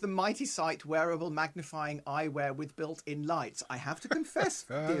discovered is the Mighty Sight wearable magnifying eyewear with built-in lights. I have to confess,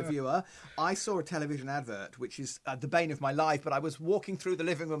 dear viewer, I saw a television advert, which is the bane of my life, but I was walking through the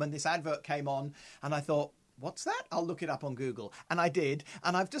living room and this advert came on and I thought, what's that? I'll look it up on Google. And I did.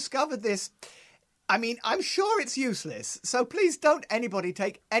 And I've discovered this. I mean, I'm sure it's useless. So please don't anybody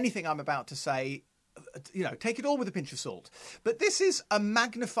take anything I'm about to say, take it all with a pinch of salt. But this is a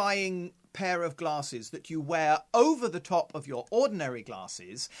magnifying pair of glasses that you wear over the top of your ordinary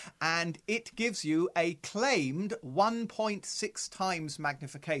glasses, and it gives you a claimed 1.6 times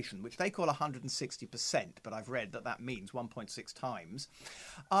magnification, which they call 160%, but I've read that means 1.6 times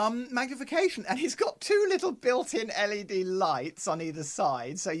magnification. And it's got two little built-in LED lights on either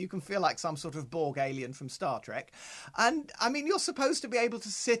side, so you can feel like some sort of Borg alien from Star Trek. And, I mean, you're supposed to be able to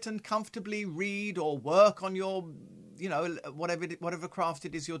sit and comfortably read or work on your, whatever craft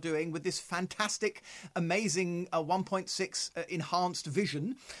it is you're doing with this fantastic, amazing 1.6 enhanced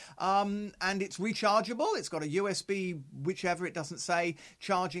vision. And it's rechargeable. It's got a USB, whichever it doesn't say,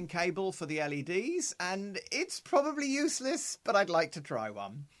 charging cable for the LEDs. And it's probably useless, but I'd like to try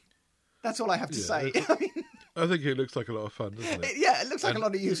one. That's all I have to say. I think it looks like a lot of fun, doesn't it? Yeah, it looks like a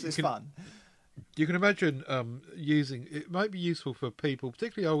lot of useless fun. You can imagine using it. Might be useful for people,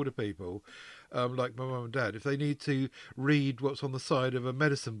 particularly older people, like my mum and dad, if they need to read what's on the side of a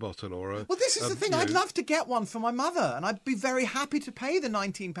medicine bottle or a. Well, this is the thing. I'd love to get one for my mother, and I'd be very happy to pay the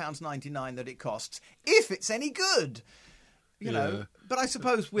 £19.99 that it costs if it's any good. You know. But I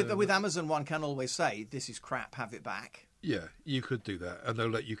suppose with Amazon, one can always say, "This is crap. Have it back." Yeah, you could do that, and they'll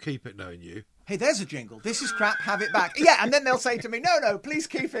let you keep it, knowing you. Hey, there's a jingle. This is crap. Have it back. Yeah, and then they'll say to me, "No, please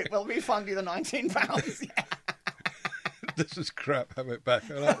keep it. We'll refund you the £19." Yeah. This is crap. Have it back.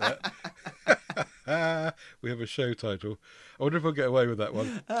 I like that. We have a show title. I wonder if I'll get away with that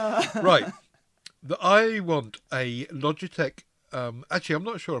one. Right. I want a Logitech. Actually, I'm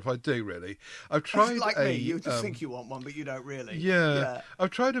not sure if I do, really. I've tried like me, you just think you want one, but you don't really. Yeah.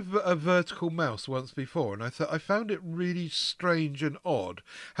 I've tried a vertical mouse once before, and I found it really strange and odd.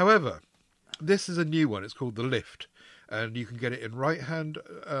 However, this is a new one. It's called the Lift, and you can get it in right-hand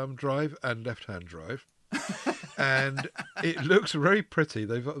drive and left-hand drive. And it looks very pretty.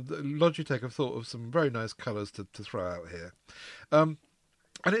 Logitech have thought of some very nice colours to throw out here.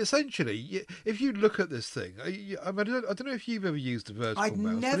 And essentially, if you look at this thing, I don't know if you've ever used a vertical mouse. I'd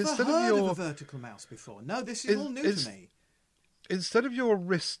never heard of a vertical mouse before. No, this is all new to me. Instead of your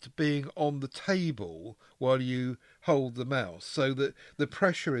wrist being on the table while you hold the mouse, so that the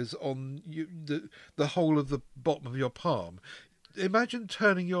pressure is on the whole of the bottom of your palm, imagine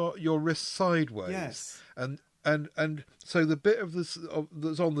turning your wrist sideways. Yes. And so the bit of this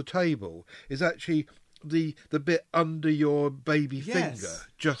that's on the table is actually the bit under your baby finger,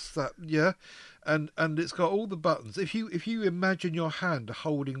 just that, and it's got all the buttons. If you imagine your hand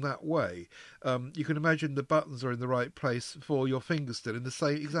holding that way, you can imagine the buttons are in the right place for your finger still in the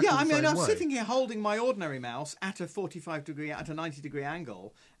same exactly. Yeah, I mean, I'm way. sitting here holding my ordinary mouse at a 90-degree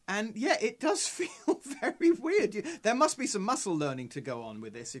angle, and it does feel very weird. There must be some muscle learning to go on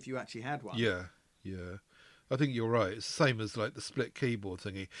with this if you actually had one. Yeah. I think you're right. It's the same as like the split keyboard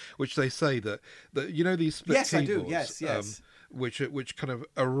thingy, which they say that these split keyboards. Yes, I do. Yes. Which kind of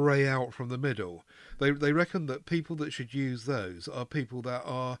array out from the middle. They reckon that people that should use those are people that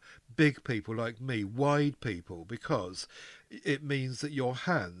are big people like me, wide people, because it means that your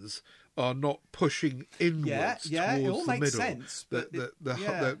hands are not pushing inwards towards it all the makes middle. Sense, but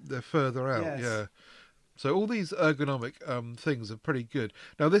they're further out. Yes. Yeah. So all these ergonomic things are pretty good.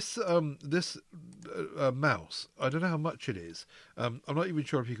 Now this mouse, I don't know how much it is. I'm not even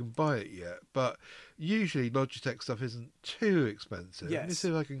sure if you can buy it yet. But usually Logitech stuff isn't too expensive. Yes. Let me see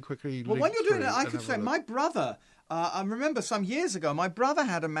if I can quickly. Well, when you're doing it, I could say my brother. I remember some years ago, my brother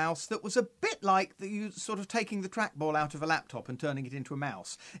had a mouse that was a bit like you sort of taking the trackball out of a laptop and turning it into a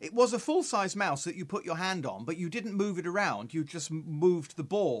mouse. It was a full-size mouse that you put your hand on, but you didn't move it around. You just moved the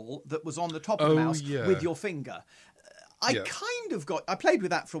ball that was on the top of the mouse with your finger. I played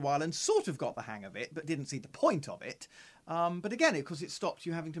with that for a while and sort of got the hang of it, but didn't see the point of it. But again, because it stopped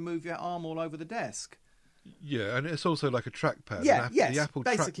you having to move your arm all over the desk. Yeah, and it's also like a trackpad. The Apple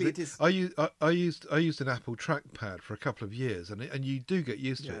basically it is. I used an Apple trackpad for a couple of years, and you do get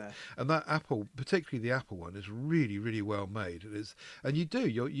used to it. And that Apple, particularly the Apple one, is really, really well made. It is, and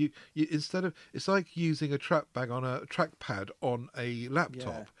you instead of, it's like using a trackpad on a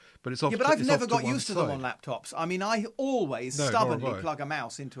laptop, but it's off. Yeah, but I've never got used to them on laptops. I mean, I always stubbornly plug a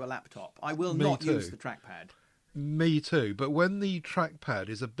mouse into a laptop. I will not use the trackpad. Me too, but when the trackpad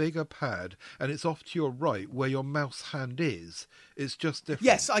is a bigger pad and it's off to your right where your mouse hand is, it's just different.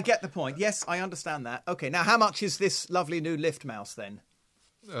 Yes, I get the point. Yes, I understand that. Okay, now how much is this lovely new Lift mouse then?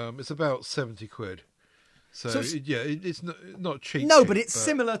 It's about £70. So it's not cheap. No, but it's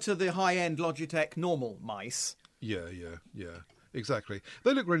similar to the high-end Logitech normal mice. Yeah, exactly.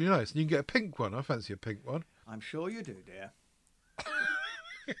 They look really nice, and you can get a pink one. I fancy a pink one. I'm sure you do, dear.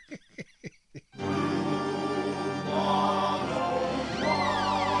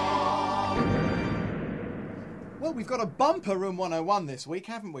 Well, Well, we've got a bumper Room 101 this week,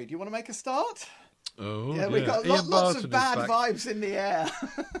 haven't we? Do you want to make a start? Oh, Yeah, we've got Ian lots Barton of bad is back. vibes in the air.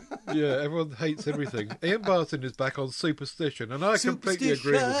 Yeah, everyone hates everything. Ian Barton is back on Superstition, and I completely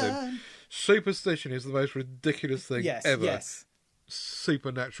agree with him. Superstition is the most ridiculous thing ever. Yes.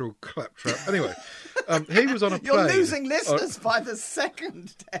 Supernatural claptrap. Anyway, he was on a plane. You're losing listeners by the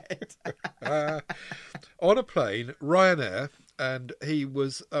second, Ted. On a plane, Ryanair, and he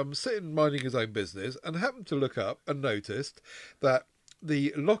was sitting minding his own business and happened to look up and noticed that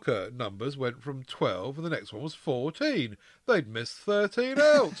the locker numbers went from 12 and the next one was 14. They'd missed 13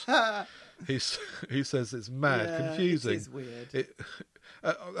 out. He says it's mad, confusing. It is weird.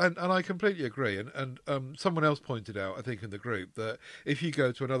 And I completely agree. And someone else pointed out, I think in the group, that if you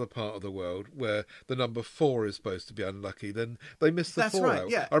go to another part of the world where the number 4 is supposed to be unlucky, then they miss the 4 out.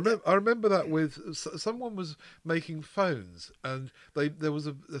 Yeah. I remember that with someone was making phones and there was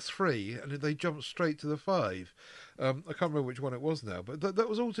a 3 and they jumped straight to the 5. I can't remember which one it was now, but that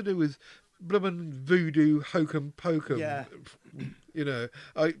was all to do with bloomin' voodoo hokum pokum. Yeah. You know,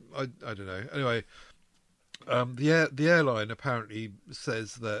 I don't know. Anyway, the airline apparently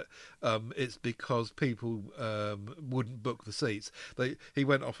says that it's because people wouldn't book the seats. He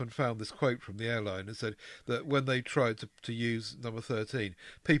went off and found this quote from the airline and said that when they tried to use number 13,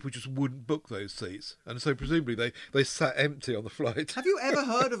 people just wouldn't book those seats, and so presumably they sat empty on the flight. Have you ever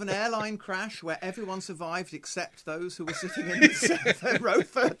heard of an airline crash where everyone survived except those who were sitting in row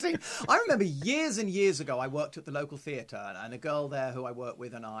 13? I remember years and years ago, I worked at the local theatre, and a girl there who I worked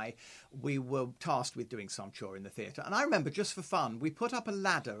with and we were tasked with doing some chore in the theatre. And I remember, just for fun, we put up a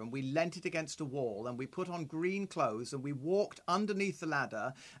ladder and we leant it against a wall and we put on green clothes and we walked underneath the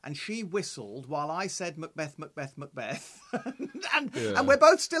ladder and she whistled while I said Macbeth, Macbeth, Macbeth. and we're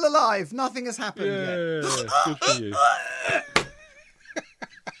both still alive. Nothing has happened yet. Good for you.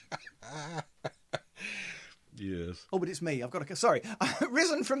 Yes. Oh, but it's me. I've got to... Sorry.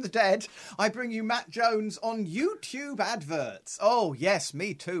 Risen from the dead, I bring you Matt Jones on YouTube adverts. Oh, yes,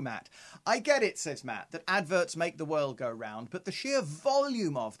 me too, Matt. I get it, says Matt, that adverts make the world go round, but the sheer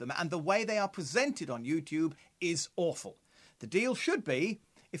volume of them and the way they are presented on YouTube is awful. The deal should be,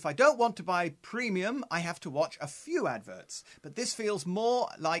 if I don't want to buy premium, I have to watch a few adverts. But this feels more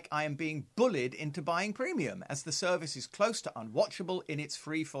like I am being bullied into buying premium, as the service is close to unwatchable in its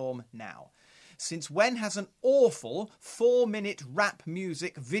free form now. Since when has an awful 4-minute rap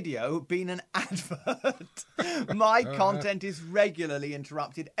music video been an advert? My content is regularly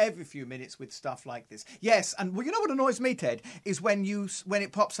interrupted every few minutes with stuff like this. Yes, and well, you know what annoys me, Ted, is when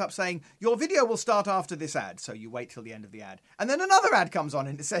it pops up saying, your video will start after this ad, so you wait till the end of the ad. And then another ad comes on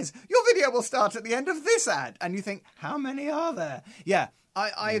and it says, your video will start at the end of this ad. And you think, how many are there? Yeah,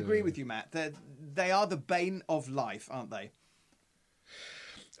 I agree with you, Matt. They are the bane of life, aren't they?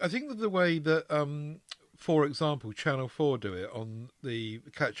 I think that the way that, for example, Channel 4 do it on the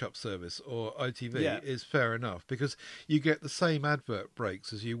catch-up service or ITV is fair enough, because you get the same advert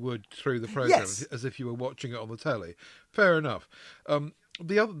breaks as you would through the programme, as if you were watching it on the telly. Fair enough.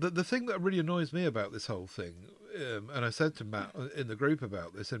 The thing that really annoys me about this whole thing, and I said to Matt in the group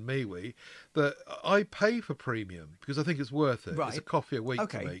about this, and MeWe, that I pay for premium because I think it's worth it. Right. It's a coffee a week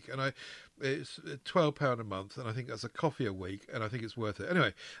to make, and it's £12 a month, and I think that's a coffee a week, and I think it's worth it.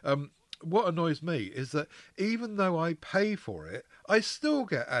 Anyway, what annoys me is that even though I pay for it, I still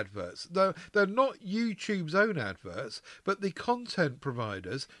get adverts. They're not YouTube's own adverts, but the content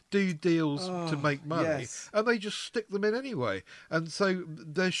providers do deals to make money, and they just stick them in anyway. And so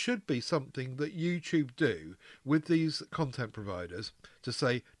there should be something that YouTube do with these content providers to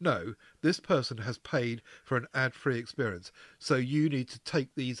say, no, this person has paid for an ad-free experience, so you need to take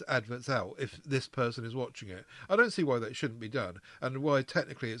these adverts out if this person is watching it. I don't see why that shouldn't be done, and why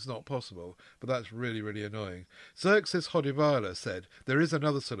technically it's not possible, but that's really, really annoying. Xerxes Hodivala said, there is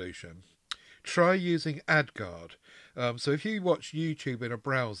another solution. Try using AdGuard. So if you watch YouTube in a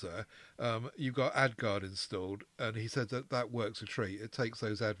browser, you've got AdGuard installed, and he said that works a treat. It takes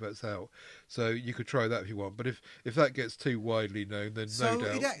those adverts out. So you could try that if you want. But if that gets too widely known, then no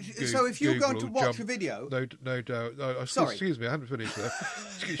doubt. So if you're going to watch a video... No doubt. Sorry. Excuse me, I haven't finished there.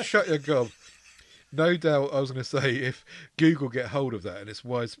 Shut your gob. No doubt, I was going to say, if Google get hold of that and it's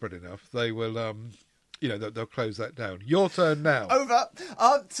widespread enough, they will... they'll close that down. Your turn now. Over.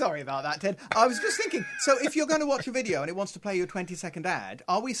 Sorry about that, Ted. I was just thinking, so if you're going to watch a video and it wants to play you a 20-second ad,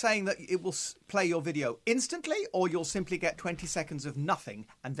 are we saying that it will play your video instantly, or you'll simply get 20 seconds of nothing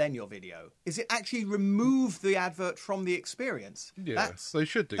and then your video? Is it actually remove the advert from the experience? Yeah, they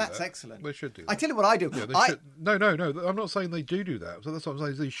should do that. That's excellent. They should do that. I tell you what I do. Yeah, they should. No. I'm not saying they do that. So that's what I'm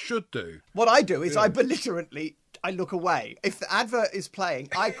saying they should do. What I do is I belligerently I look away. If the advert is playing,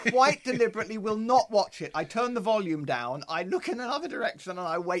 I quite deliberately will not watch it. I turn the volume down, I look in another direction, and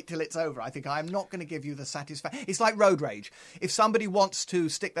I wait till it's over. I think I'm not going to give you the satisfaction. It's like road rage. If somebody wants to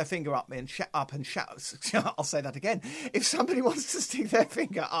stick their finger up me and shout, I'll say that again. If somebody wants to stick their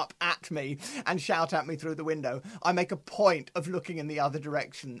finger up at me and shout at me through the window, I make a point of looking in the other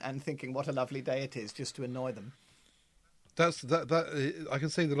direction and thinking what a lovely day it is, just to annoy them. That I can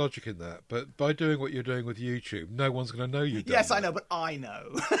see the logic in that, but by doing what you're doing with YouTube, no one's going to know you've done Yes, that. I know, but I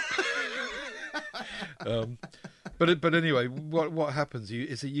know. But anyway, what happens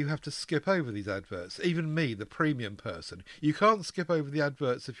is that you have to skip over these adverts. Even me, the premium person, you can't skip over the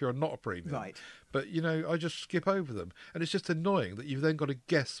adverts if you're not a premium. Right. But, I just skip over them. And it's just annoying that you've then got to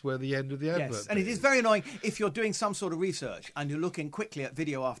guess where the end of the advert Yes, and it is very annoying if you're doing some sort of research and you're looking quickly at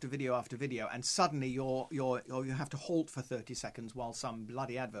video after video after video, and suddenly you have to halt for 30 seconds while some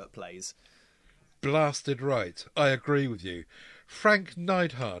bloody advert plays. Blasted right. I agree with you. Frank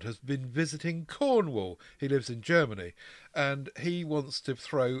Neidhart has been visiting Cornwall. He lives in Germany. And he wants to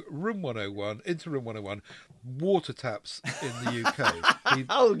throw Room 101 into Room 101 water taps in the UK.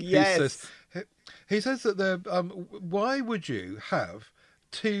 Oh, yes. He says that they're... why would you have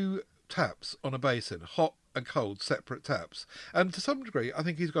two taps on a basin, hot and cold, separate taps? And to some degree, I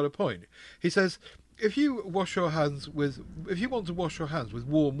think he's got a point. He says... If you want to wash your hands with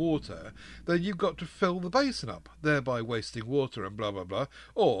warm water, then you've got to fill the basin up, thereby wasting water and blah, blah, blah.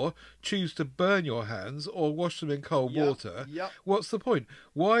 Or choose to burn your hands or wash them in cold water. Yep. What's the point?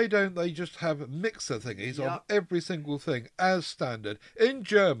 Why don't they just have mixer thingies on every single thing as standard? In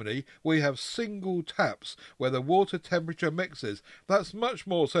Germany, we have single taps where the water temperature mixes. That's much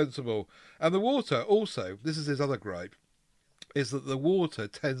more sensible. And the water also, this is his other gripe, is that the water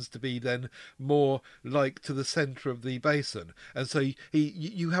tends to be then more like to the centre of the basin. And so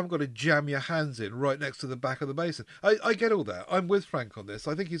you haven't got to jam your hands in right next to the back of the basin. I get all that. I'm with Frank on this.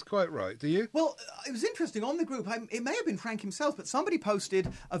 I think he's quite right. Do you? Well, it was interesting. On the group, it may have been Frank himself, but somebody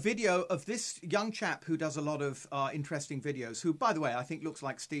posted a video of this young chap who does a lot of interesting videos, who, by the way, I think looks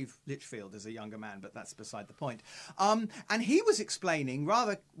like Steve Litchfield as a younger man, but that's beside the point. And he was explaining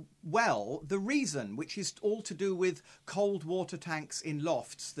rather well the reason, which is all to do with cold water tanks in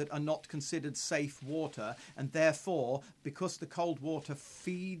lofts that are not considered safe water, and therefore, because the cold water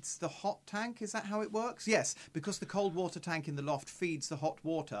feeds the hot tank, is that how it works? Yes, because the cold water tank in the loft feeds the hot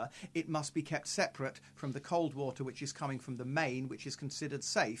water, it must be kept separate from the cold water which is coming from the main, which is considered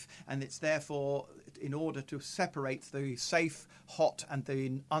safe, and it's therefore, in order to separate the safe hot and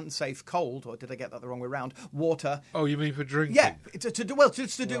the unsafe cold, or did I get that the wrong way around, water. Oh, you mean for drinking? Yeah, just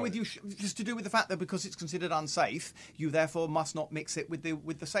to do with the fact that because it's considered unsafe, you therefore must not mix it with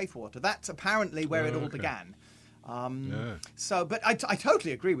the safe water. That's apparently where it all began. So, but I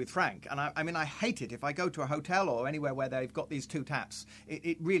totally agree with Frank, and I mean I hate it if I go to a hotel or anywhere where they've got these two taps.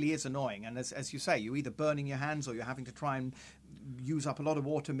 It really is annoying, and as you say, you're either burning your hands or you're having to try and use up a lot of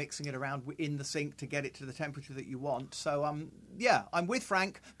water mixing it around in the sink to get it to the temperature that you want. So yeah, I'm with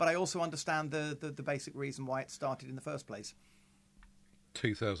Frank, but I also understand the basic reason why it started in the first place.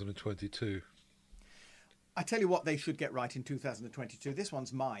 2022. I tell you what they should get right in 2022. This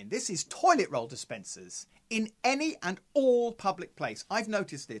one's mine. This is toilet roll dispensers in any and all public place. I've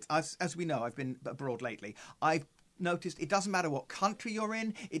noticed it. As we know, I've been abroad lately. I've noticed it doesn't matter what country you're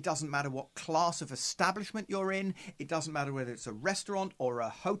in. It doesn't matter what class of establishment you're in. It doesn't matter whether it's a restaurant or a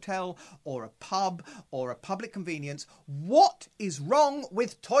hotel or a pub or a public convenience. What is wrong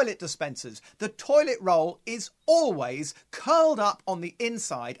with toilet dispensers? The toilet roll is always curled up on the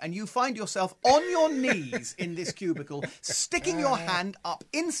inside, and you find yourself on your knees in this cubicle, sticking your hand up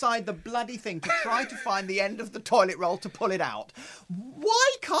inside the bloody thing to try to find the end of the toilet roll to pull it out.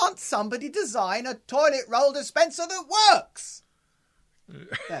 Why can't somebody design a toilet roll dispenser that works?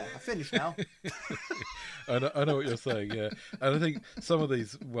 There, I finished now. I know what you're saying, yeah. And I think some of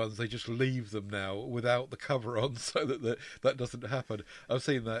these ones, they just leave them now without the cover on so that doesn't happen. I've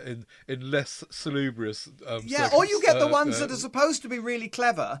seen that in less salubrious or you get the ones that are supposed to be really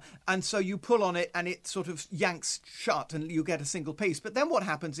clever, and so you pull on it and it sort of yanks shut and you get a single piece. But then what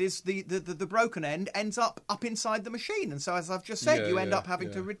happens is the broken end ends up inside the machine, and so as I've just said, you end up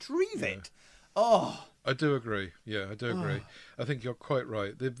having to retrieve it. Oh, I do agree. Yeah, I do agree. I think you're quite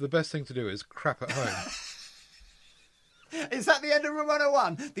right. The best thing to do is crap at home. Is that the end of Room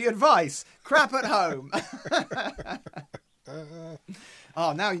 101? The advice: crap at home.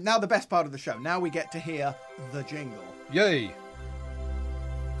 Oh, now the best part of the show. Now we get to hear the jingle. Yay!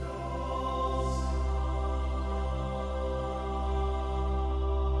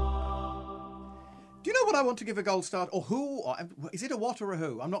 what I want to give a gold star, or who, or is it a what or a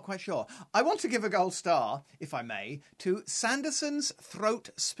who? I'm not quite sure. I want to give a gold star, if I may, to Sanderson's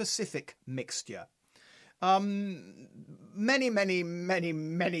throat-specific mixture. Many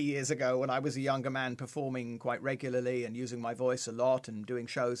years ago, when I was a younger man performing quite regularly and using my voice a lot and doing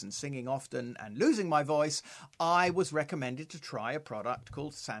shows and singing often and losing my voice, I was recommended to try a product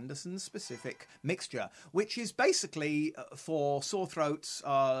called Sanderson's Specific Mixture, which is basically for sore throats,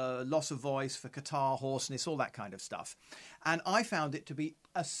 loss of voice, for catarrh, hoarseness, all that kind of stuff. And I found it to be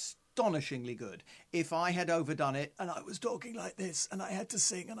astonishingly good. If I had overdone it and I was talking like this and I had to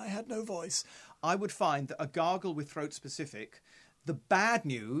sing and I had no voice, I would find that a gargle with throat specific, the bad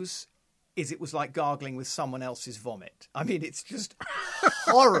news is it was like gargling with someone else's vomit. I mean, it's just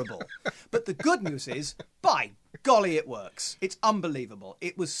horrible. But the good news is, by golly, it works. It's unbelievable.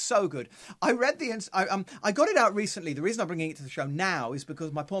 It was so good. I read I got it out recently. The reason I'm bringing it to the show now is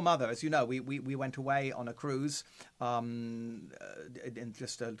because my poor mother, as you know, we went away on a cruise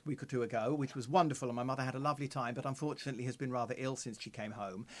just a week or two ago, which was wonderful, and my mother had a lovely time, but unfortunately has been rather ill since she came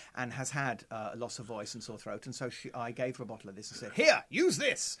home and has had a loss of voice and sore throat. And so I gave her a bottle of this and said, "Here, use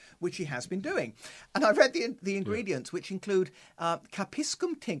this," which she has been doing. And I read the ingredients, which include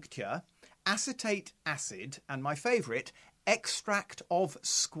capsicum tincture, acetate acid, and my favourite, extract of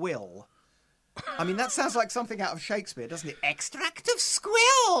squill. I mean, that sounds like something out of Shakespeare, doesn't it? Extract of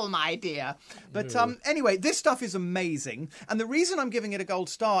squill, my dear. But anyway, this stuff is amazing. And the reason I'm giving it a gold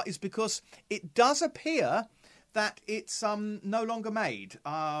star is because it does appear that it's no longer made.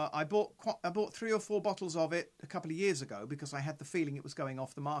 I bought 3 or 4 bottles of it a couple of years ago because I had the feeling it was going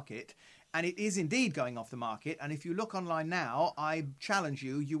off the market. And it is indeed going off the market. And if you look online now, I challenge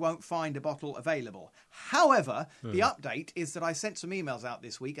you, you won't find a bottle available. However, the update is that I sent some emails out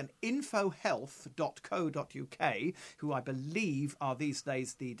this week, and infohealth.co.uk, who I believe are these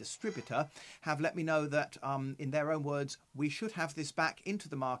days the distributor, have let me know that, in their own words, we should have this back into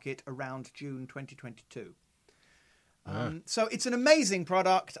the market around June 2022. So it's an amazing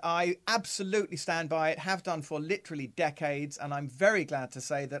product. I absolutely stand by it, have done for literally decades, and I'm very glad to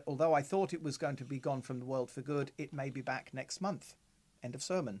say that although I thought it was going to be gone from the world for good, it may be back next month. End of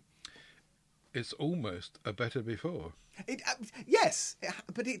sermon. It's almost a better before. Yes,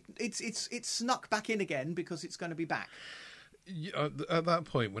 but it's snuck back in again because it's going to be back. At that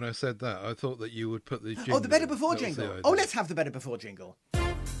point, when I said that, I thought that you would put the jingle. Oh, the better before jingle. Oh, let's have the better before jingle.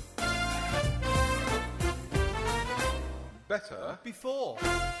 Better before.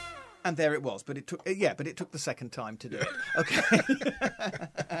 And there it was, but it took the second time to do it. Okay.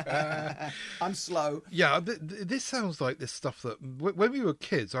 I'm slow. Yeah, this sounds like this stuff that when we were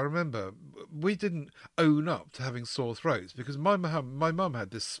kids, I remember we didn't own up to having sore throats because my mum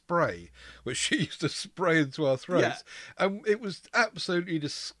had this spray which she used to spray into our throats, and it was absolutely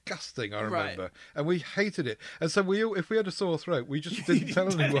disgusting. I remember, right. And we hated it. And so if we had a sore throat, we just didn't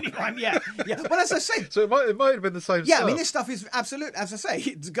tell anyone. Yeah. Well, as I say, so it might have been the same. Yeah, stuff. I mean, this stuff is absolute. As I say,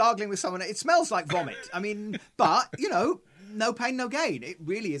 it's gargling with someone. It smells like vomit. I mean, but no pain, no gain. It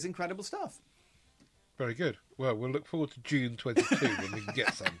really is incredible stuff. Very good. Well, we'll look forward to June 22 when we can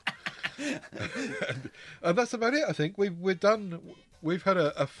get some. and that's about it, I think. We're done. We've had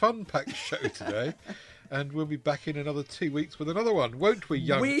a fun-packed show today, and we'll be back in another 2 weeks with another one, won't we,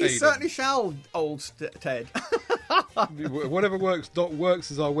 young We Aidan? certainly shall, old Ted.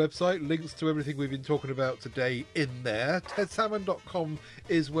 Whateverworks.works is our website. Links to everything we've been talking about today in there. TedSalmon.com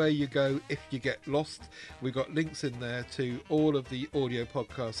is where you go if you get lost. We've got links in there to all of the audio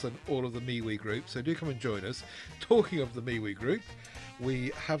podcasts and all of the MeWe group, so do come and join us. Talking of the MeWe group,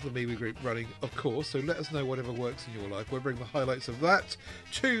 we have the MeWe group running, of course, so let us know whatever works in your life. We'll bring the highlights of that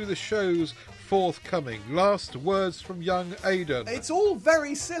to the shows forthcoming. Last words from young Aidan. It's all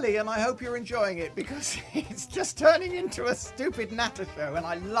very silly, and I hope you're enjoying it, because it's just turning into a stupid natter show, and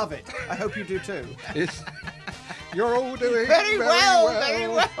I love it. I hope you do too. You're all doing very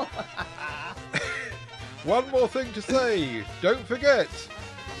well. One more thing to say. Don't forget,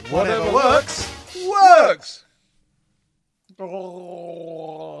 whatever works. Works!